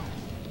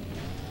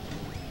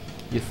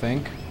 You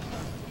think?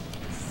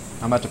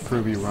 I'm about to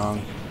prove you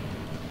wrong.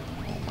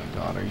 Oh my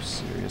god, are you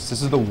serious?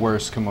 This is the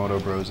worst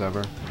Komodo Bros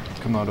ever.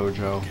 Komodo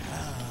Joe.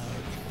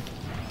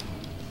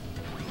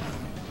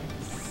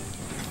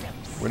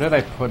 Where did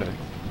I put it?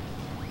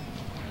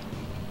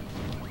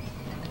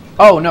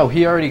 Oh no,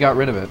 he already got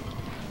rid of it.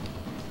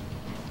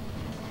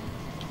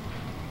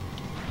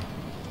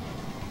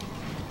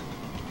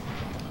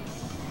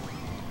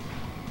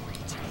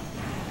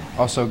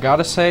 Also,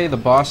 gotta say, the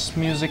boss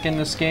music in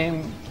this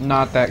game,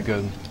 not that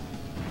good.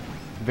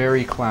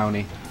 Very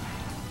clowny.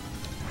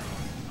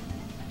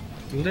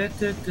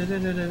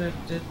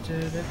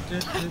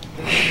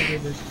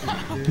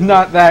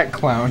 Not that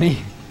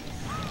clowny.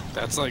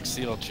 That's like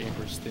Seal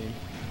Chambers theme.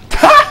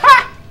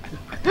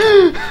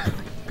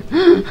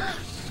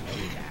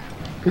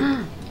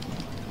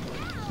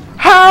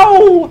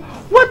 How?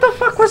 What the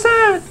fuck was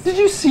that? Did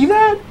you see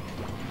that?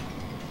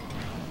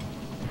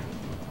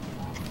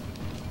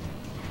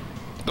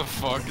 The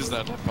fuck is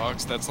that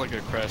hitbox? That's like a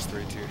Crash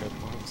 3 tier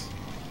hitbox.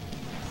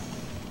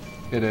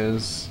 It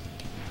is.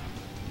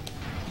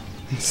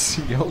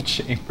 CL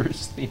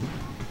Chambers theme.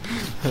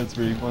 That's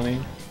pretty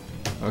funny.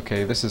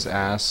 Okay, this is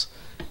ass.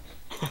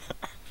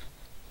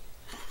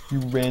 You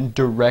ran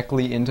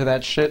directly into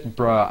that shit?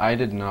 Bruh, I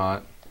did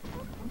not.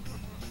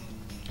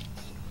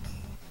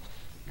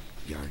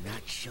 You're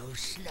not so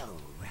slow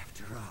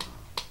after all.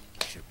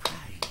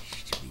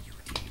 Surprised me, you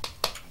did.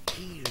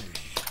 Here's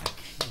a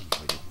key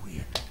for the wheel.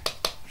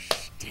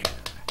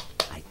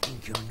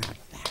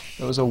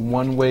 That was a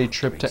one-way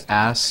trip to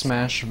Ass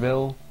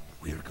Smashville.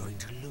 We're going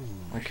to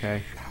lose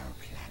Okay. our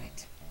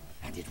planet,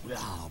 and it will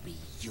all be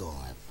your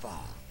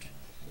fault.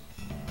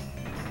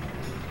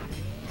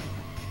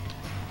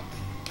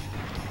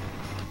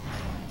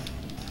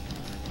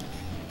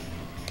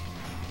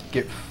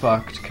 Get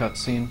fucked,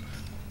 cutscene.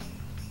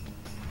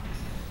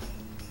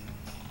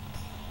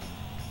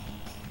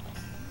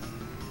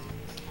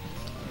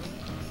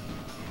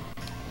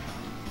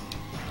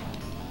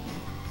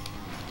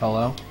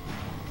 Hello?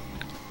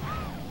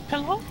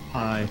 Hello?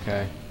 Hi.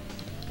 Okay.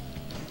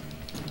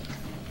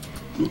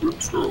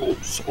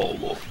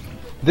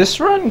 This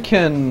run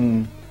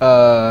can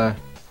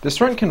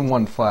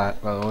one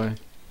flat, by the way.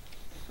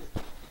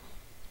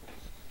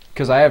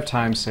 Cause I have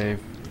time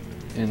save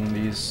in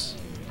these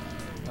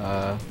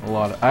I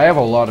have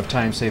a lot of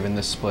time save in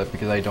this split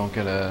because I don't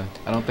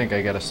think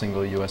I get a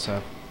single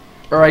USF.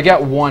 Or I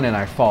get one and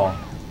I fall,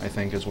 I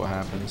think is what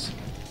happens.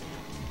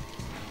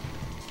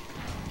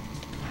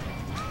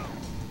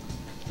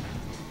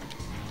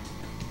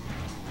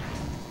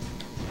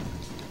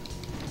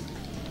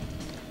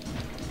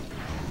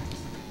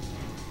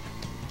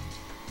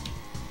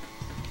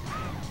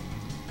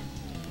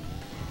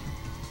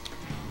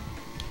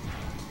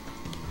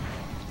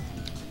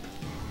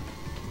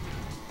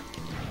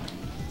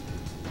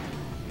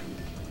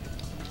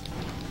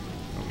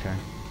 Okay.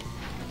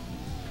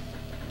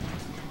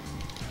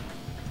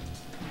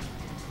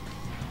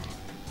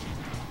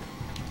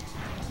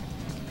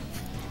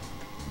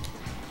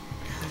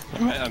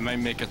 I might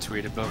make a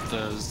tweet about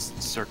the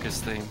circus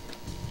thing,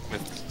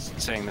 with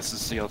saying this is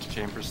sealed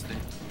chambers thing.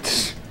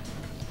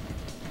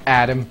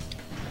 Adam.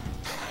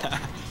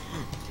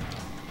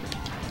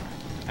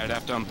 I'd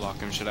have to unblock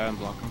him. Should I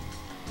unblock him?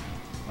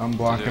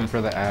 Unblock Do him it.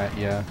 for the at,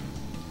 yeah.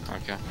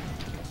 Okay.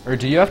 Or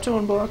do you have to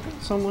unblock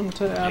someone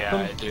to add Yeah,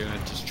 them? I do. I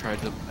just tried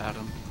to add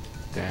him.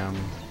 Damn.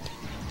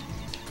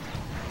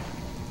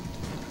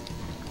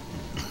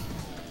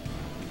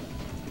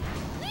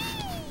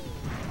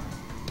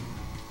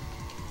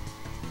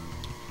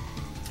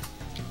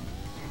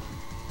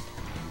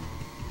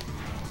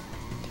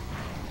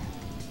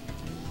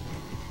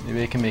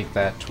 Maybe I can make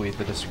that tweet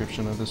the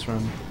description of this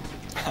run.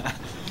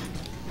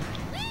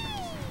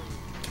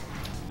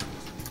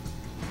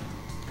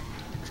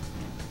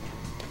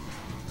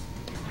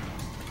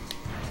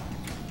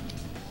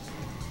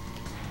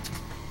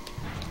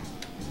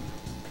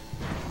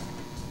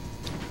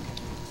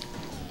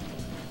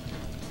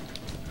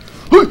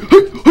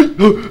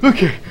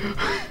 Okay.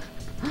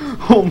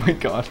 Oh my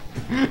god.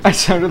 I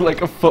sounded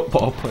like a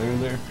football player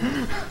there.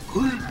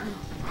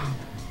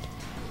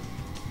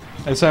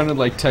 I sounded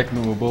like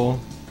Technoball.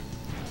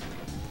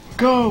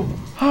 Go!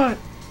 Hot!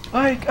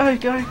 Ike!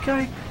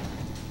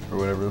 Or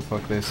whatever the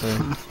fuck they say.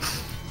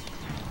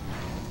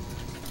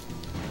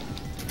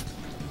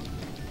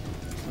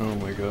 Oh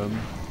my god.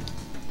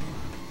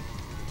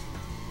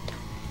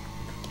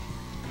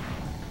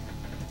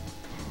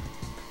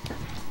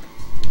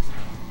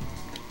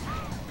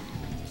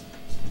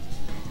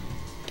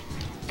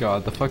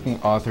 God, the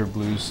fucking Author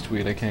Blues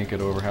tweet, I can't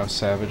get over how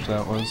savage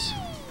that was.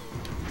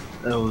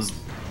 It was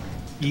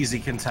easy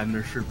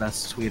contender for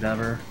best tweet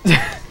ever.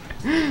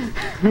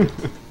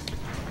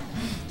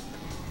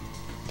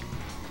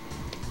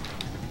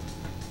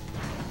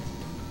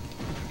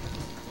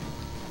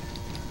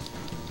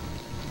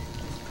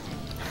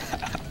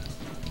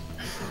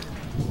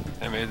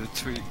 I made a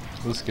tweet.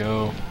 Let's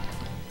go.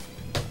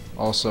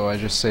 Also, I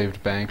just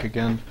saved bank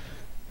again.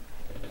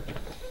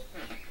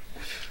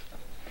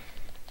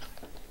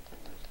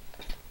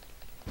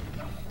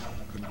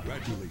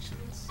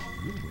 Congratulations.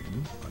 You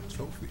win a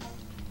trophy.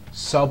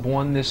 Sub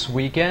 1 this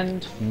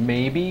weekend?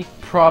 Maybe?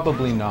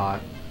 Probably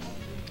not.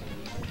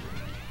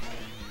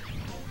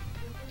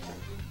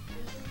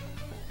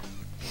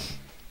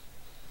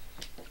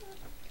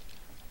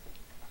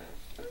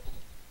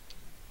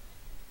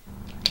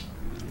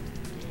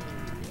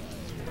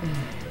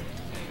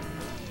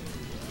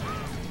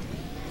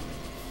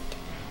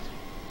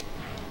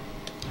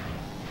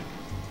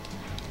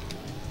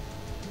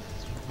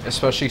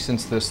 Especially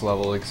since this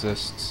level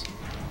exists.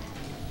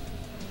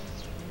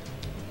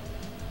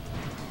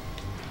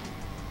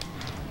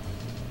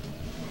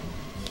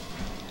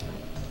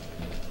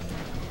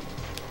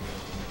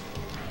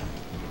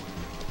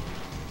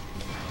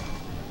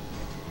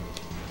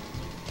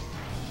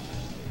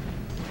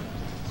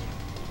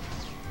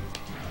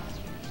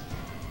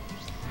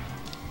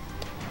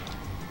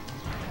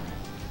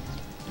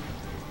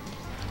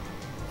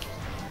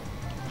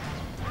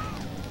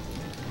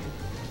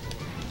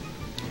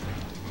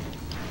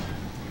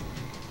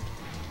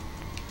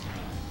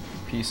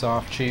 Peace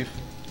off, Chief.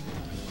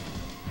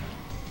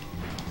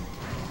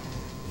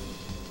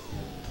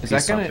 Is that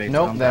Peace gonna? off, Big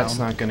Nope, Tom that's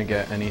Down. not gonna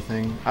get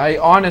anything. I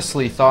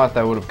honestly thought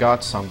that would have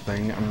got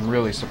something. I'm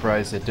really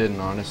surprised it didn't,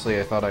 honestly.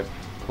 I thought I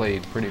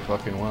played pretty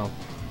fucking well.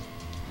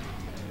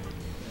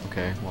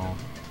 Okay, well,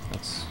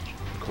 that's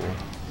cool.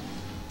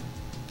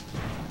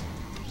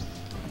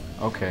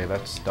 Okay,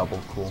 that's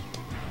double cool.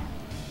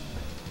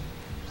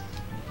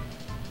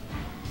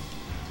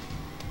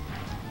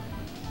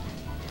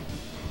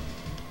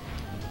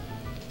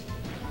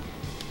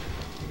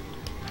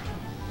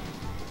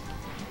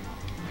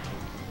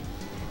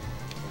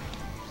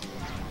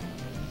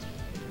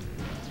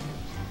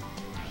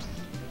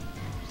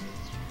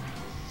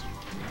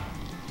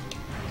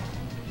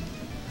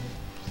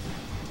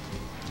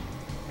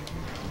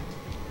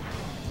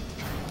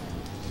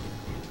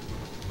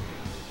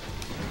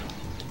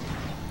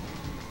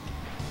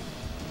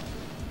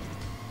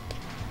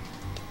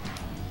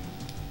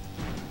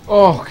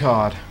 Oh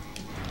god.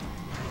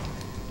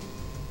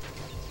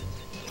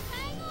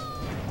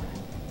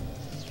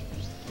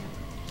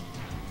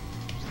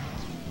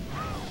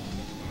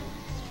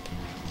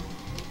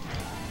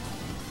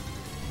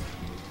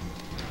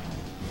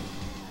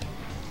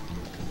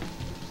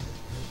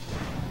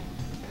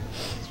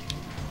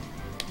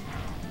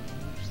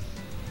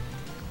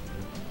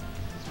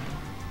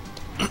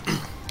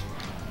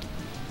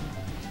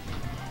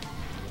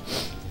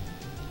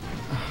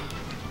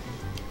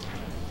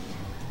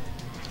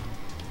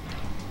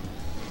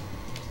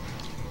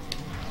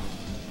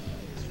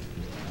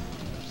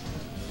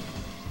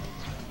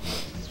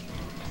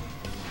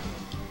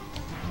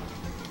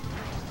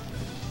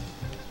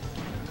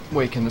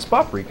 Wait, can this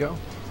pop Rico?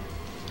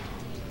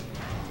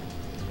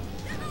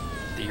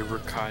 The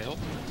Kyle.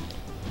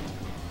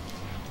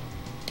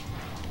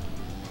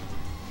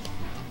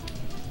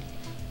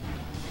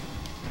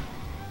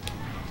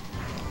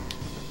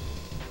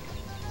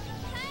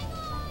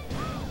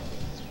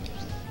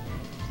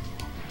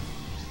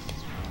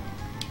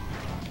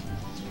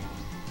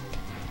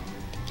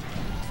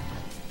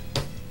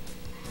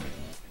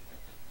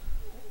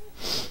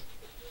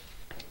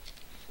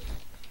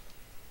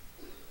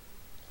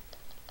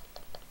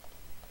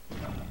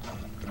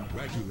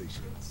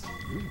 Congratulations.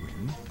 You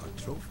win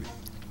a trophy.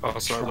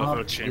 Also, I love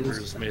how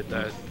Chambers made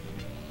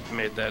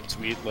that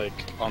tweet like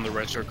on the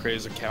Retro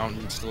Craze account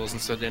and still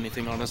hasn't said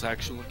anything on his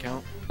actual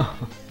account.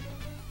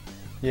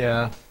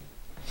 Yeah.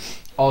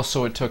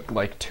 Also, it took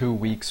like 2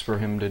 weeks for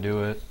him to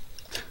do it.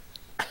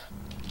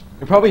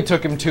 It probably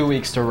took him 2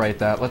 weeks to write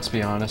that, let's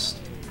be honest.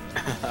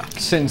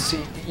 Since,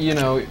 you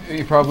know,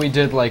 he probably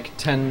did like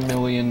 10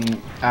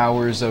 million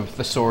hours of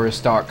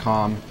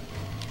thesaurus.com.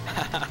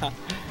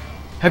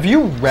 Have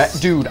you read,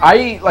 dude,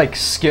 I like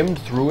skimmed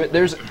through it.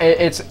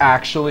 It's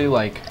actually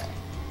like,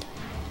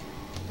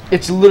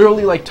 it's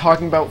literally like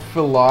talking about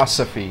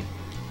philosophy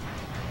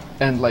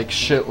and like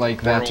shit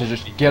like that to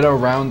just get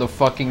around the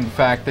fucking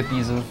fact that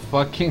he's a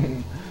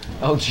fucking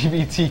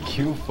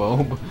LGBTQ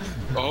phobe.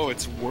 Oh,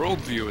 it's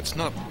worldview. It's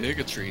not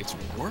bigotry. It's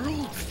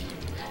worldview.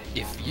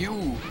 If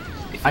you're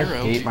I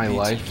hate my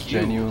life,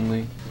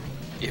 genuinely.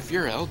 If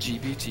you're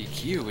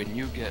LGBTQ and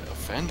you get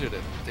offended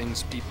at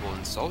things people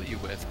insult you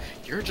with,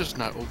 you're just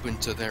not open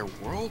to their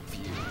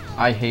worldview.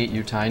 I hate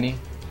you, Tiny.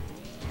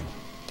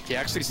 He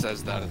actually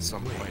says that at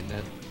some point,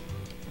 Ned.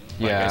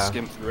 Like, Yeah. I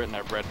skimmed through it and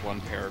I read one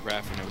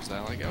paragraph and it was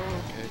that, like,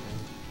 oh, okay.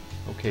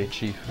 Okay,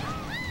 Chief.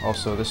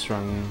 Also, this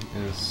run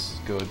is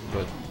good,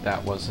 but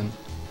that wasn't.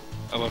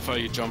 I love how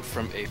you jumped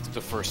from 8th to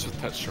 1st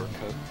with that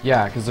shortcut.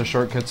 Yeah, because the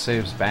shortcut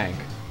saves bank.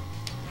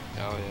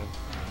 Oh, yeah.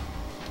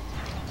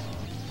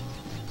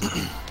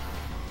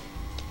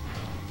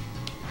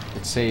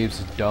 It saves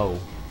dough.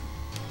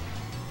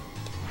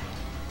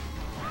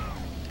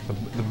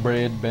 The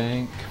bread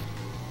bank.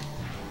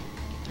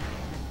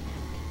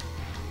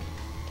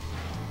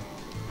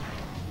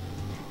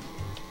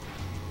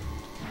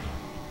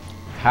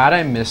 Had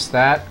I missed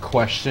that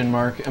question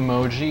mark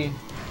emoji?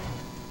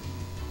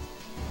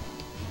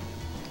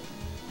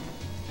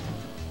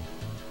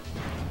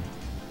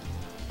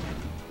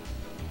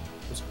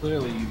 Because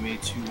clearly you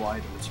made too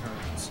wide of a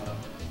turn, so.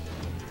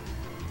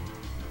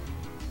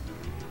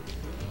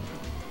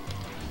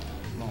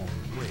 No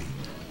way.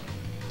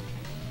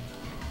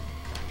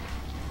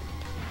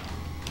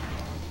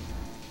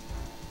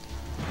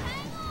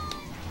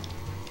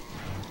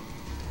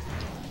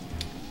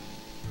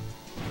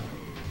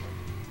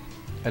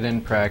 I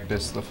didn't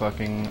practice the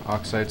fucking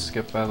oxide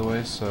skip, by the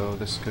way, so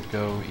this could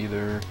go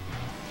either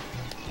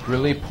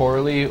really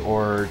poorly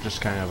or just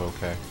kind of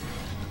okay.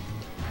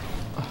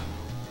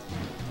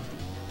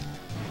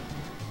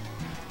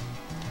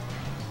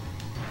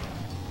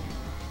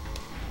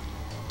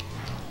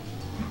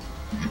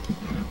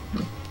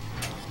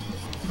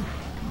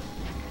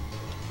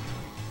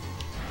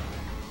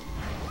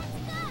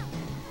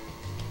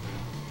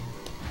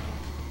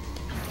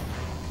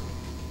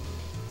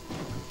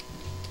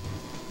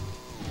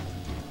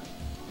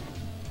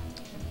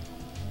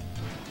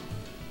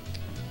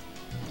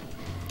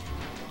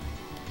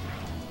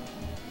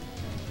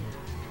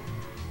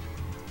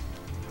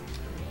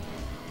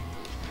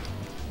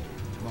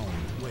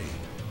 No way.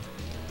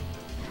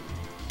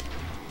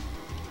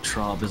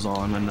 Trob is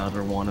on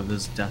another one of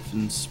his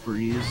deafen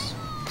sprees.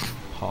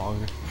 Hog.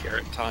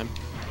 Carrot time.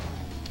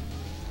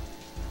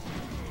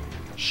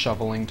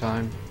 Shoveling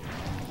time.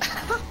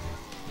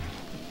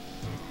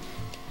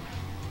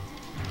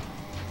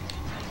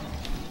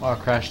 Wow,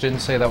 Crash didn't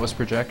say that was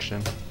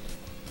projection.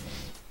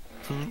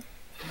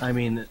 I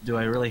mean, do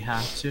I really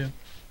have to?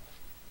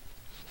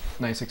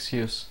 Nice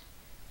excuse.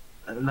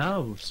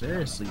 No,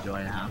 seriously, do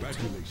I have to?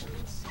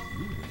 Congratulations.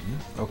 You win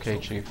a Okay,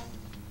 trophy. Chief.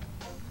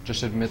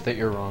 Just admit that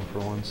you're wrong for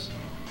once.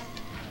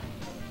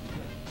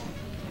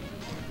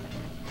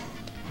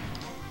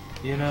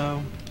 You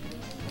know,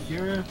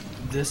 you're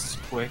this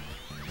quick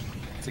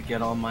to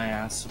get on my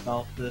ass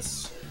about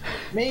this.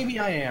 Maybe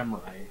I am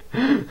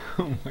right.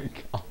 Oh my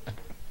god.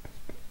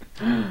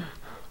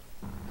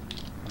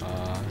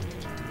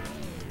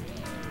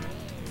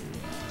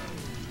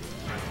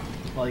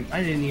 Like,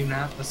 I didn't even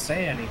have to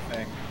say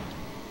anything.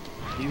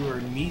 You were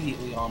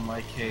immediately on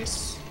my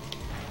case.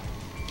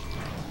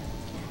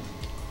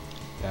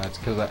 Yeah,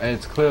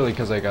 it's clearly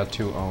because I got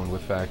too owned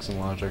with facts and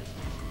logic.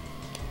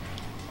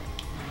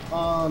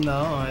 Oh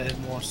no, it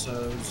more so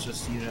is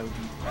just, you know,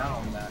 deep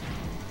down that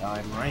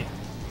I'm right.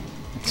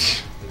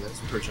 It's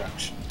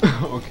projection.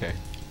 Okay.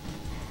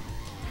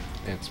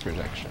 It's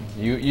projection.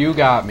 You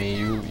got me.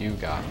 You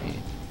got me.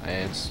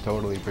 It's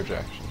totally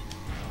projection.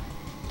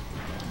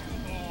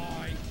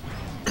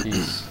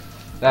 Jeez.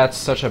 That's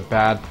such a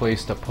bad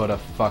place to put a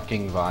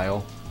fucking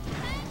vial.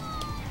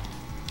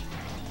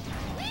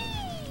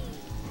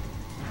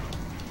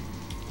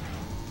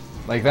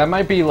 Like, that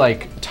might be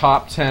like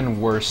top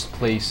 10 worst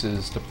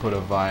places to put a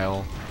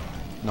vial.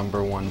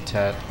 Number 1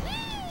 Tet.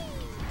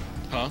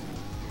 Huh?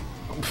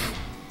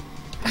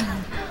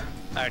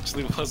 I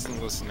actually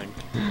wasn't listening.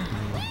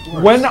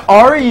 When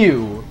are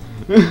you?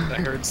 I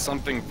heard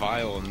something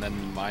vile and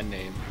then my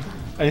name.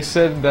 I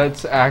said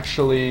that's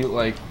actually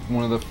like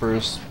one of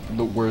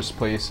the worst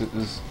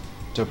places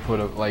to put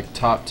a, like,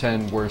 top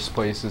 10 worst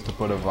places to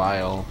put a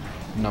vial.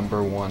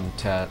 Number 1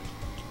 Tet.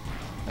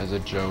 As a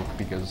joke,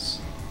 because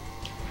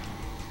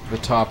the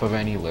top of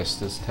any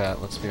list is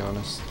Tet, let's be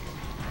honest.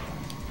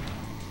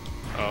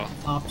 Oh.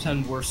 Top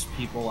 10 worst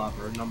people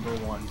ever. Number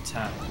 1,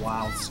 Tet.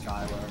 Wow,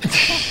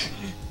 Skylar.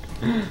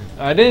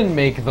 I didn't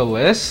make the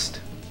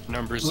list.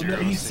 Number Well, 0,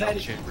 he Seal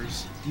said-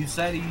 Chambers. You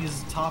said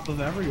he's top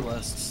of every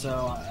list,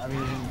 so, I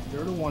mean,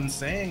 you're the one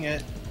saying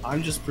it.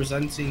 I'm just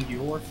presenting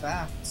your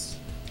facts.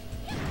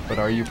 But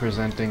are you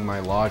presenting my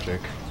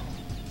logic?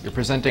 You're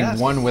presenting Yes.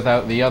 one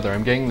without the other.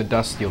 I'm getting the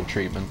dust steal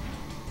treatment.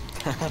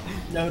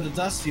 No, the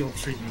dust seal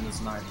treatment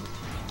is neither.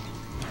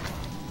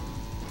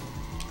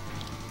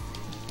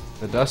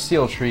 The dust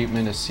steal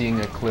treatment is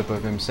seeing a clip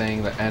of him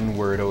saying the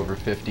N-word over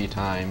 50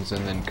 times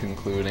and then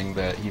concluding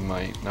that he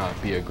might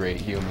not be a great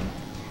human.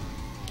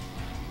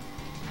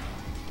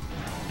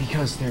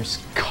 Because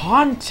there's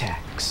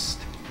context!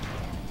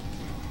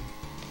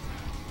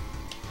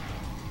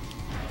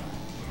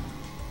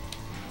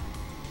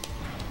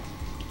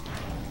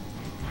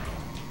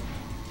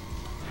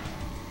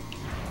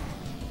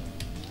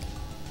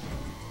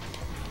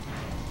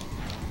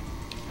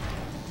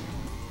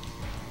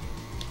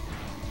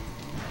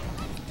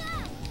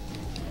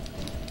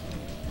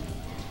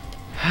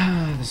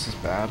 This is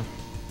bad.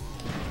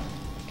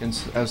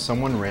 Has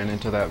someone ran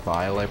into that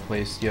vial I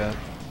placed yet?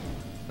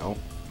 Nope.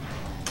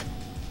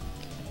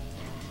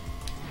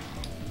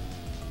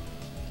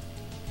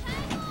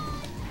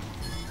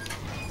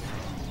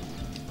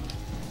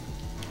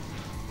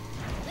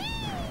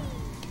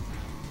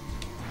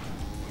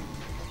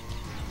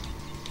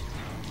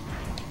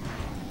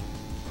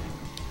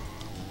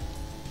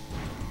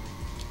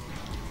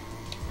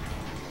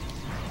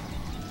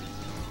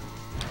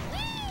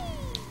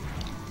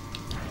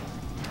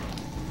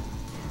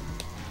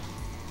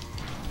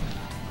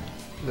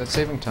 Is that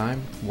saving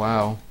time?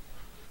 Wow.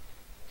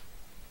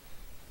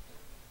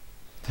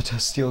 The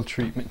dust steal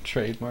treatment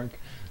trademark.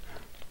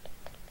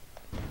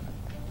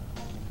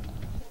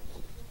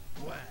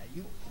 Why,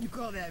 you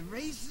call that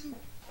racing?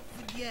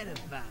 Forget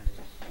about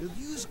it. If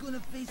you's gonna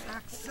face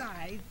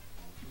Oxide,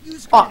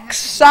 you's gonna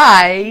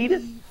Oxide?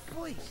 have to be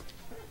first.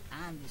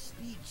 I'm the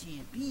speed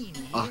champion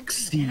here,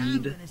 Oxide. and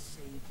I'm gonna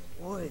save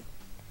oil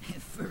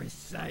for a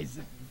size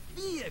of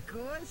V, of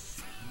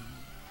course.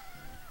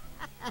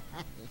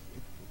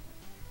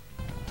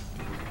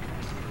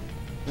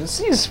 You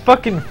see his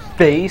fucking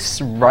face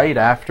right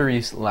after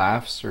he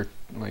laughs or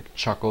like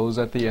chuckles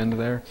at the end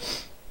there?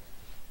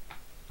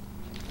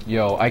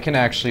 Yo, I can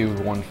actually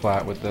one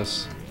flat with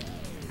this.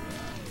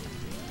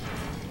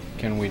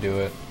 Can we do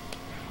it?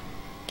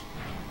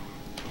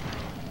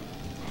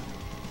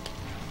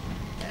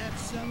 Have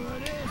some of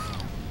this.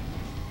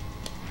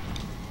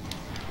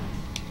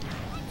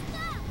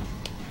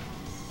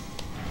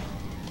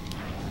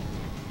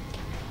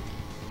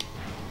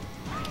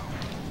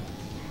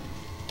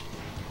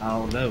 I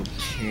don't know,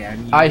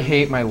 can you? I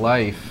hate my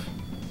life.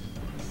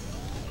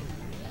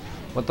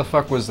 What the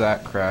fuck was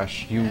that,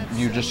 Crash?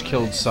 You just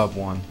killed sub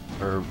 1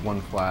 or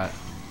 1 flat.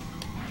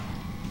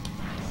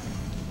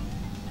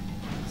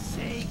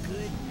 Say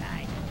good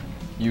night.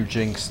 You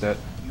jinxed it.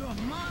 You're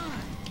mine.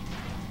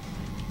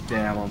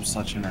 Damn, I'm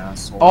such an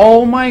asshole.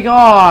 Oh my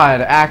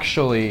god,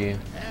 actually.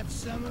 Have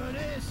some of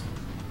this.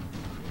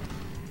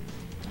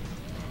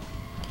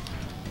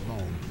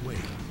 Long way.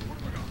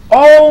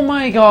 Oh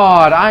my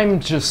god, I'm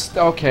just...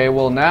 Okay,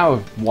 well now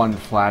 1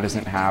 flat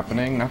isn't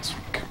happening. That's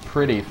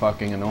pretty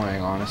fucking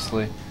annoying,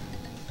 honestly.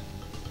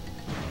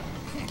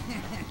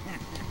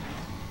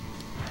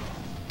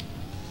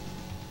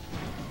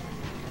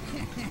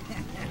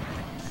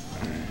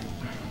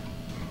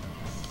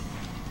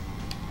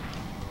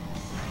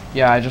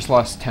 Yeah, I just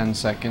lost 10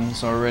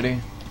 seconds already.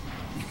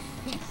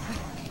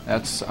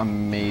 That's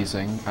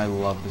amazing. I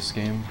love this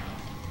game.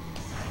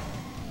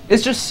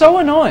 It's just so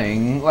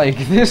annoying, like,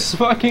 this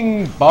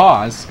fucking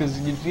boss, because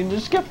you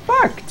just get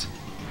fucked.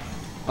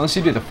 Unless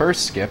you do the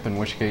first skip, in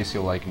which case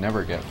you'll, like,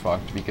 never get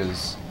fucked,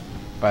 because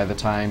by the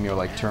time you're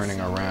like turning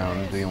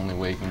around, the only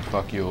way it can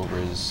fuck you over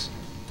is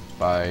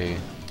by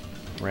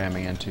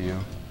ramming into you,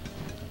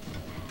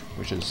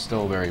 which is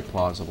still very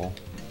plausible.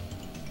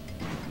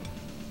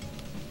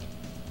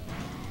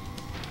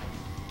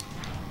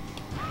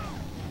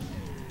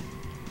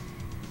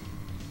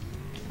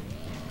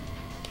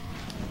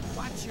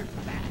 Watch your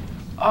back.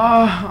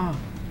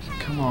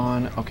 Come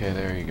on. Okay,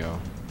 there you go.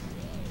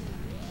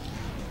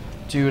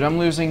 Dude, I'm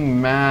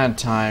losing mad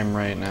time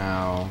right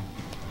now.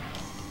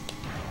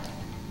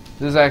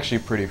 This is actually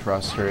pretty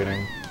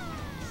frustrating.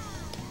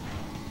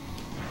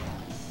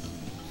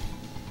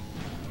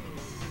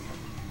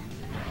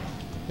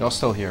 Y'all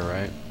still here,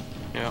 right?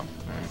 Yeah.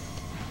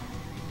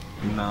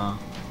 Alright. Nah.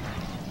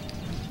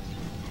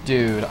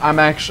 Dude, I'm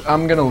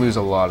gonna lose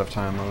a lot of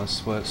time on this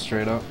split,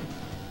 straight up.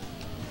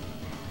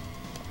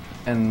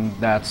 And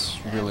that's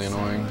really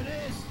annoying.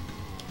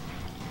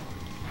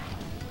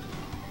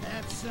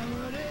 Have some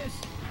of this.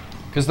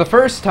 Because the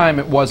first time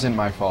it wasn't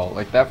my fault.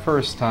 Like, that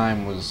first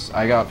time was...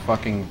 I got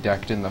fucking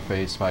decked in the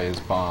face by his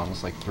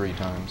bombs, like, 3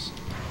 times.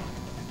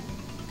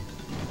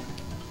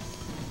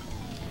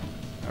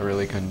 I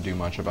really couldn't do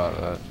much about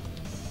that.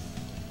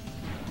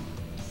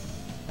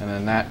 And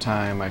then that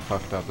time I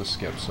fucked up the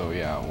skip, so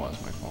yeah, it was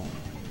my fault.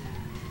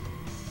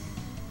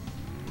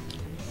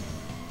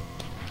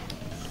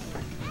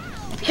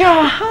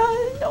 Yeah,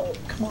 no,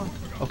 come on.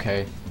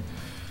 Okay.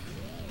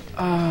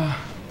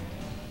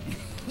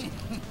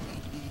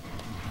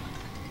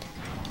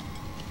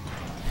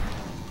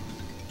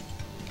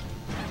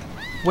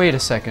 Wait a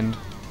second.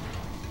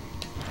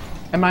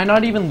 Am I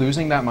not even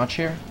losing that much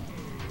here?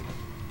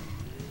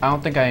 I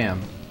don't think I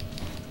am.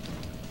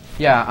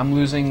 Yeah, I'm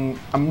losing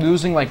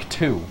like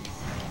 2.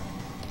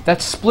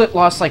 That split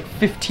lost like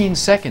 15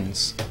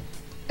 seconds.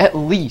 At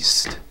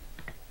least.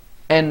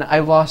 And I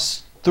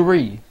lost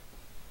 3.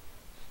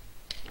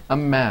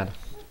 I'm mad.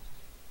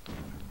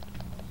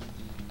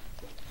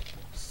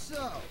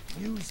 So,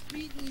 you's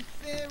beaten me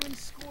fair and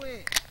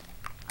square.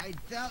 I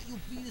doubt you'll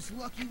be as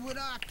lucky with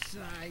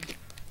Oxide.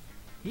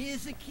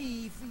 Here's a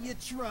key for your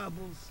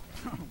troubles.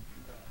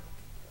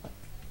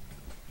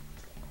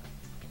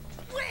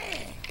 Well,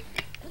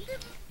 the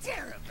little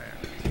terror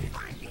bird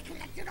finally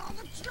collected all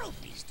the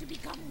trophies to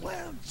become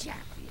world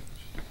champion.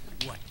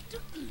 What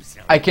took you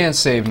so I can't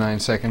save 9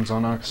 seconds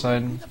on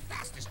Oxide. who the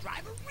fastest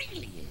driver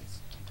really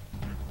is?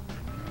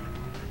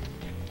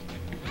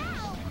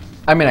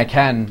 I mean, I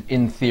can,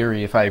 in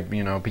theory, if I,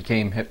 you know,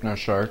 became Hypno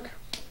Shark.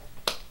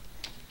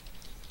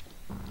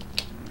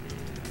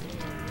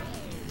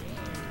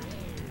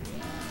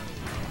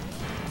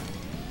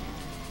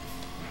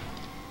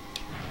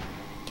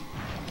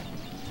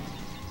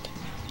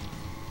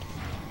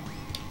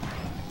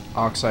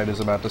 Oxide is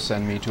about to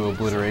send me to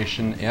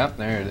obliteration. Yep,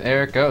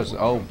 there it goes.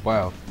 Oh,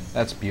 wow.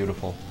 That's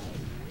beautiful.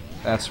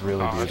 That's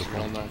really beautiful.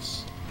 That's real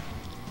nice.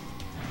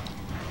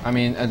 I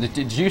mean,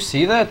 did you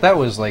see that? That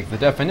was like the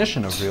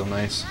definition of real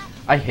nice.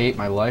 I hate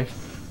my life.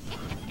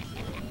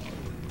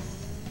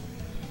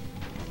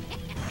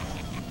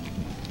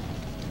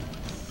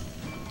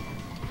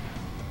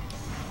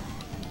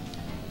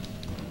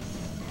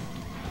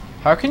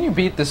 How can you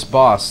beat this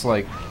boss,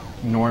 like,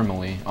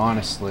 normally,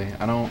 honestly?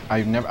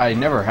 I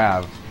never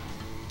have.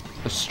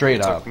 Straight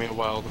It up. took me a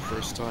while the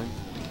first time.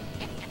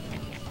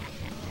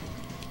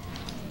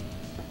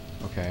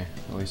 Okay,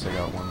 at least I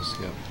got 1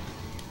 skip.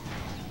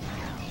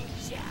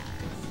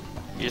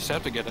 You just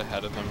have to get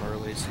ahead of them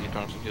early so you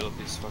don't have to deal with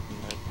these fucking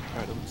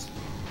items.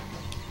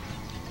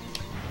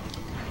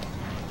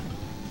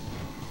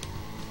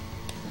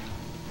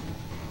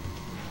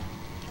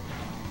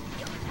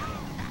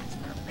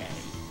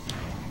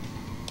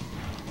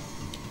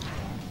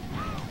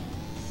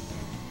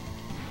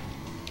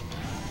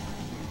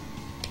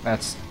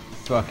 That's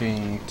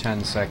fucking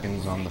 10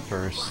 seconds on the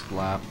first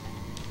lap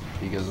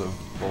because of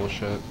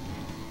bullshit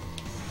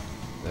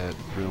that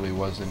really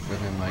wasn't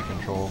within my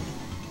control.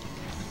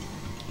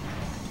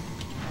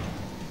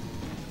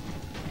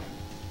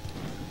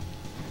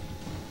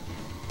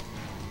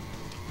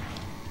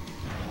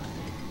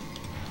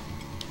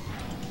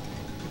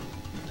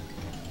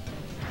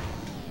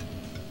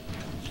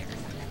 Here's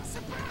a little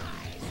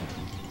surprise.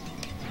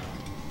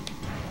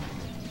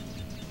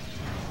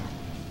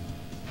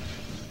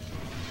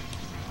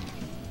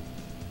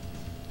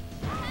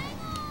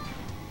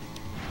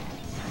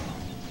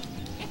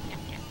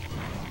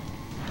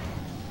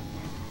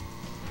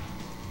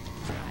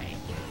 Try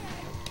again.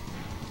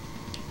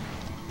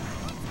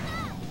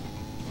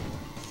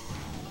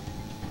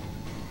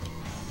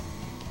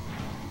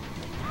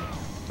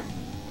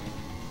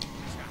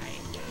 Try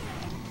again.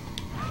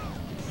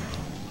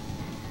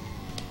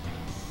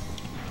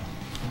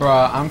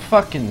 Bruh, I'm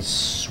fucking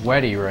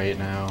sweaty right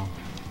now.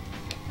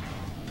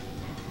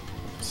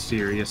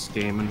 Serious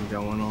gaming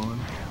going on.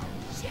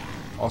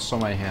 Also,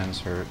 my hands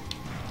hurt.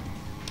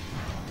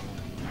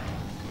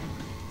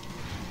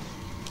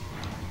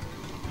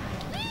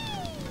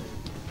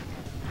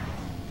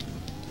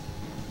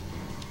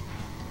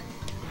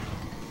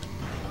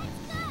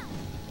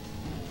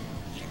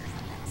 Here's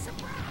a little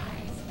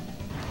surprise.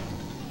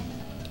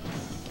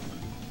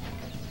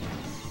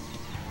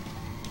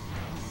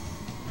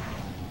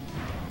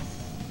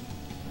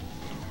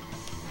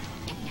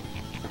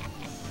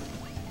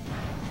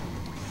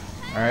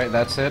 Alright,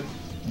 that's it.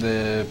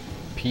 The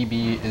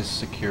PB is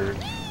secured.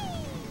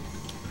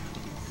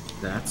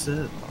 That's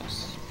it.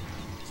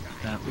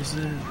 That was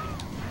it.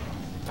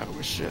 That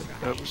was shit.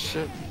 That was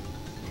shit.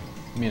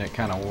 I mean, it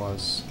kind of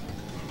was.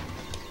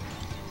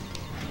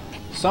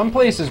 Some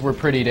places were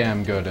pretty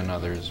damn good and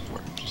others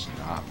were just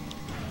not.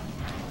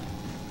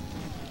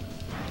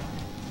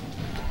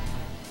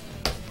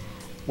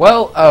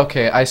 Well,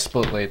 okay, I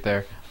split late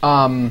there.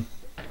 That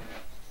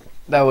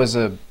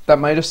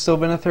might have still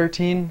been a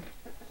 13.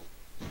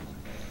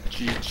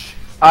 Cheech.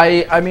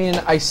 I mean,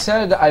 I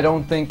said I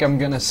don't think I'm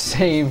gonna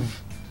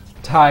save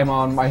time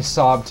on my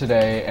sob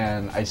today,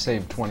 and I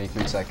saved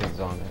 23 seconds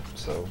on it,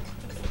 so.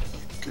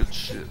 Good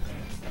shit.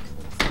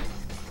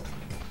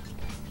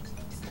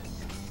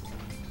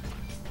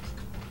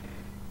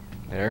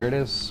 There it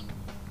is.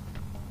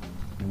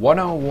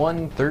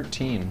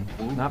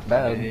 101.13. Not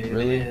bad, It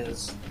really.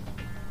 is.